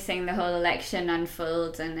witnessing the whole election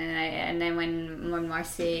unfold, and then when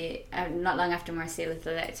Morsi, not long after Morsi was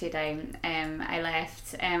elected, I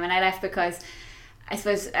left, and I left because I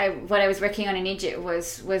suppose what I was working on in Egypt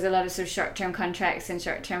was a lot of sort of short-term contracts and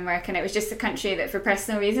short-term work, and it was just a country that for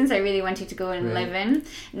personal reasons I really wanted to go and live in.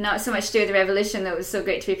 Not so much to do with the revolution, though it was so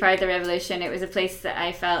great to be part of the revolution. It was a place that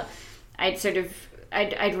I felt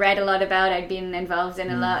I'd read a lot about, I'd been involved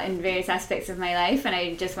in a lot in various aspects of my life, and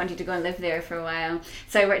I just wanted to go and live there for a while.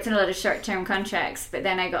 So I worked in a lot of short-term contracts, but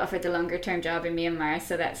then I got offered the longer-term job in Myanmar,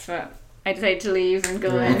 so that's what I decided to leave and go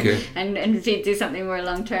Okay. and do something more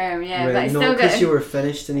long term. Yeah, Right. but I Not still because got. you were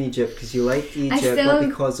finished in Egypt, because you liked Egypt, but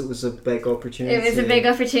because it was a big opportunity. It was a big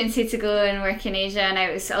opportunity to go and work in Asia, and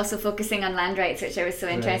I was also focusing on land rights, which I was so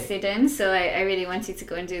interested in. So I really wanted to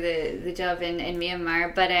go and do the job in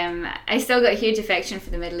Myanmar. But I still got a huge affection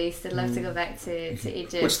for the Middle East. I'd love to go back to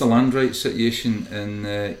Egypt. What's the land rights situation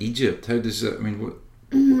in Egypt? How does it? I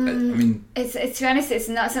mean, it's to be honest, it's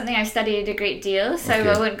not something I've studied a great deal, so Okay.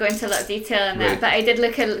 I won't go into a lot of detail on that. But I did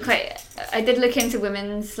look into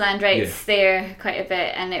women's land rights there quite a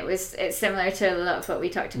bit, and it's similar to a lot of what we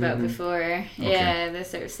talked about before. Yeah, the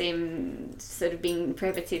sort of same sort of being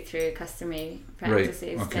prohibited through customary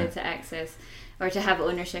practices to access or to have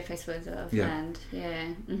ownership, I suppose, of land. Yeah,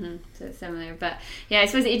 so it's similar. But yeah, I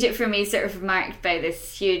suppose Egypt for me is sort of marked by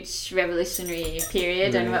this huge revolutionary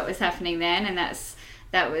period and what was happening then, and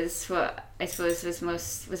that was what I suppose was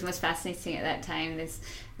most fascinating at that time.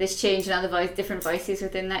 This change and all the different voices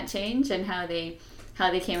within that change and how they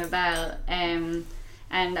came about. And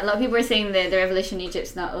a lot of people are saying that the revolution in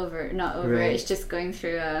Egypt's not over. Right. It's just going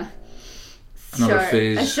through a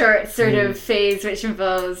short sort of phase, which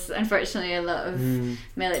involves unfortunately a lot of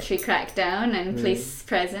military crackdown and police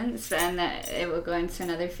presence, and that it will go into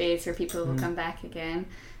another phase where people will come back again.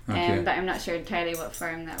 But I'm not sure entirely what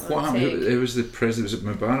form that will what happened? take. It was the president. Was it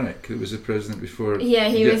Mubarak? It was the president before. Yeah,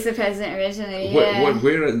 he was the president originally.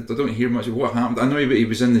 Where I don't hear much of what happened. I know he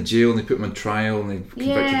was in the jail and they put him on trial and they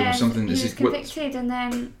convicted him of something. He was convicted and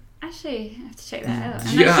then. Actually, I have to check that out.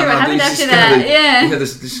 I'm not sure what happened after that.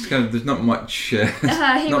 There's kind of there's not much. He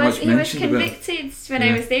was convicted when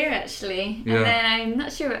I was there actually, Yeah. and then I'm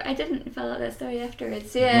not sure. I didn't follow that story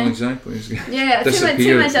afterwards. Yeah, Well, exactly.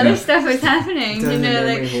 Too much other stuff was happening.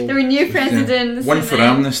 There were new presidents. One for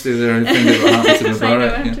amnesty there. And find out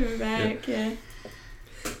what happened to Mubarak. Yeah.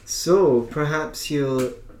 So perhaps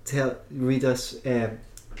you'll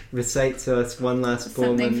recite to us one last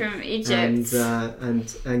poem Something from Egypt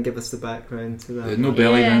and give us the background to that. No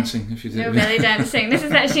belly dancing, if you do. No belly dancing. This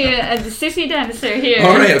is actually a Sufi dancer here.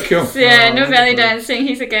 All right, cool. So, no belly dancing.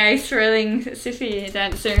 He's a guy swirling Sufi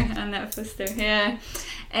dancer on that poster. Yeah.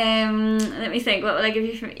 Let me think. What will I give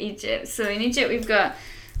you from Egypt? So in Egypt we've got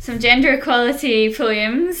some gender equality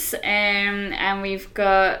poems, and we've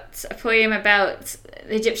got a poem about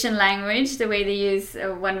the Egyptian language, the way they use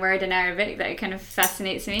one word in Arabic that kind of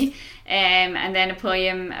fascinates me, and then a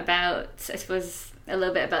poem about, I suppose, a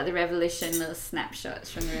little bit about the revolution, little snapshots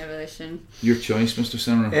from the revolution. Your choice, Mr.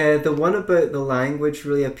 Samra. The one about the language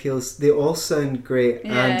really appeals. They all sound great,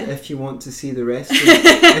 and if you want to see the rest,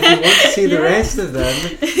 the rest of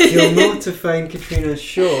them, you'll know to find Katrina's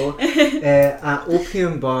show at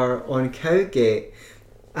Opium Bar on Cowgate.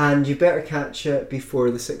 And you better catch it before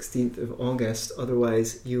the 16th of August,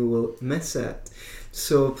 otherwise you will miss it.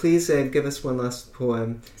 So please give us one last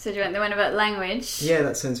poem. So do you want the one about language? Yeah,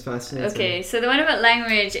 that sounds fascinating. Okay, so the one about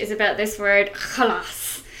language is about this word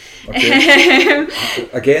khalas. Okay.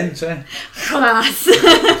 Again, sorry? Khalas.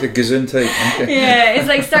 It's a gazoon type. Okay. Yeah, it's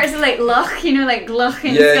like starts with like loch, like gloch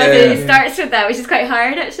and stuff. It starts with that, which is quite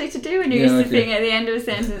hard actually to do when you're used to saying at the end of a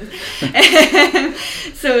sentence.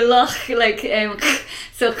 So loch,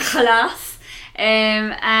 so khalas.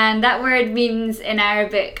 And that word means in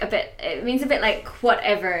Arabic it means a bit like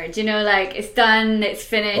whatever, do you know, like it's done, it's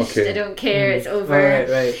finished, I don't care, it's over.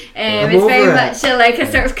 Right. It's very much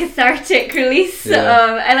a sort of cathartic release.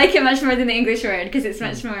 I like it much more than the English word because it's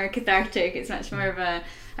much more cathartic, it's much more of a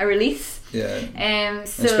release. Yeah.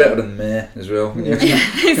 So it's better than meh as well.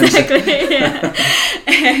 Exactly.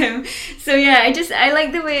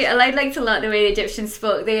 I liked a lot the way the Egyptians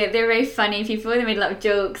spoke. They're very funny people. They made a lot of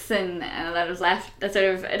jokes and a lot of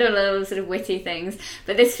sort of witty things.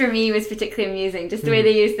 But this for me was particularly amusing, just the way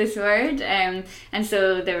they used this word. And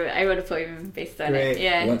so I wrote a poem based on it.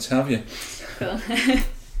 Yeah. Let's have you. Cool.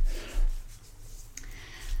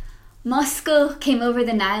 Moscow came over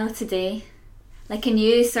the Nile today, like a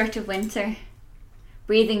new sort of winter,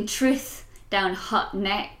 breathing truth down hot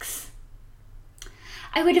necks.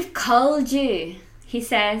 I would have called you, he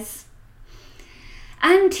says.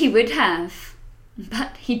 And he would have,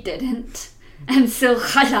 but he didn't. And so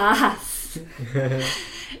khalas.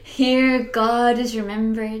 Here God is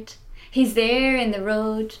remembered. He's there in the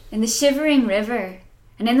road, in the shivering river,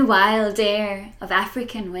 and in the wild air of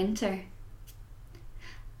African winter.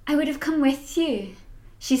 I would have come with you,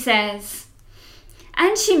 she says.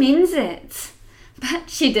 And she means it, but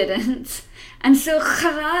she didn't. And so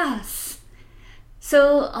khalas.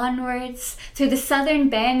 So onwards, through the southern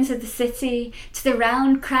bends of the city, to the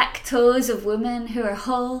round cracked toes of women who are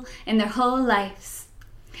whole in their whole lives,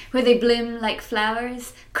 where they bloom like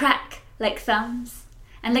flowers, crack like thumbs,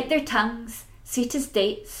 and lick their tongues, sweet as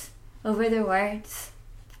dates, over their words.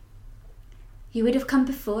 You would have come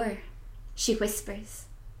before, she whispers,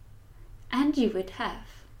 and you would have,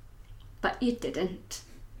 but you didn't,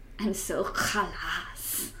 and so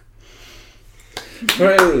khalas.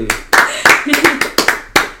 Hooray!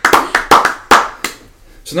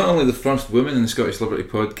 So not only the first woman in the Scottish Liberty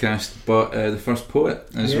podcast, but the first poet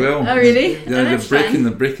as well. Oh really? Yeah, they're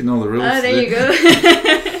breaking all the rules. Oh, there you go.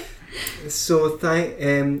 So,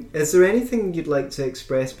 is there anything you'd like to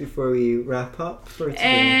express before we wrap up for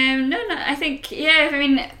today? No, I think, I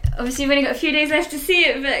mean, obviously you've only got a few days left to see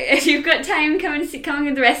it, but if you've got time, come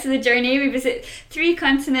on the rest of the journey. We visit 3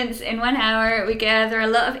 continents in 1 hour. We gather a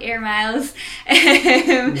lot of air miles.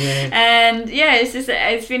 And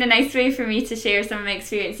it's been a nice way for me to share some of my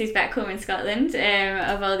experiences back home in Scotland,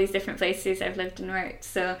 of all these different places I've lived and worked.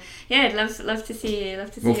 So I'd love to see you all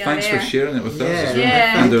there. Well, thanks for sharing it with us as well.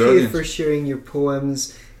 Yeah. Thank you for sharing your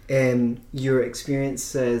poems, your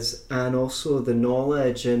experiences, and also the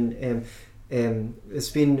knowledge, and it's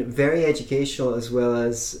been very educational as well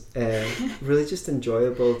as really just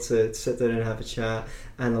enjoyable to sit down and have a chat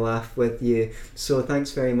and laugh with you. So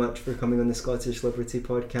thanks very much for coming on the Scottish Liberty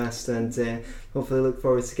podcast, and hopefully look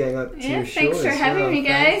forward to getting up to your show. Thanks for having me,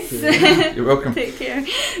 guys. You're welcome. Take care.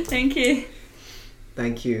 Thank you.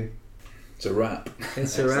 Thank you. It's a wrap.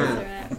 It's a wrap.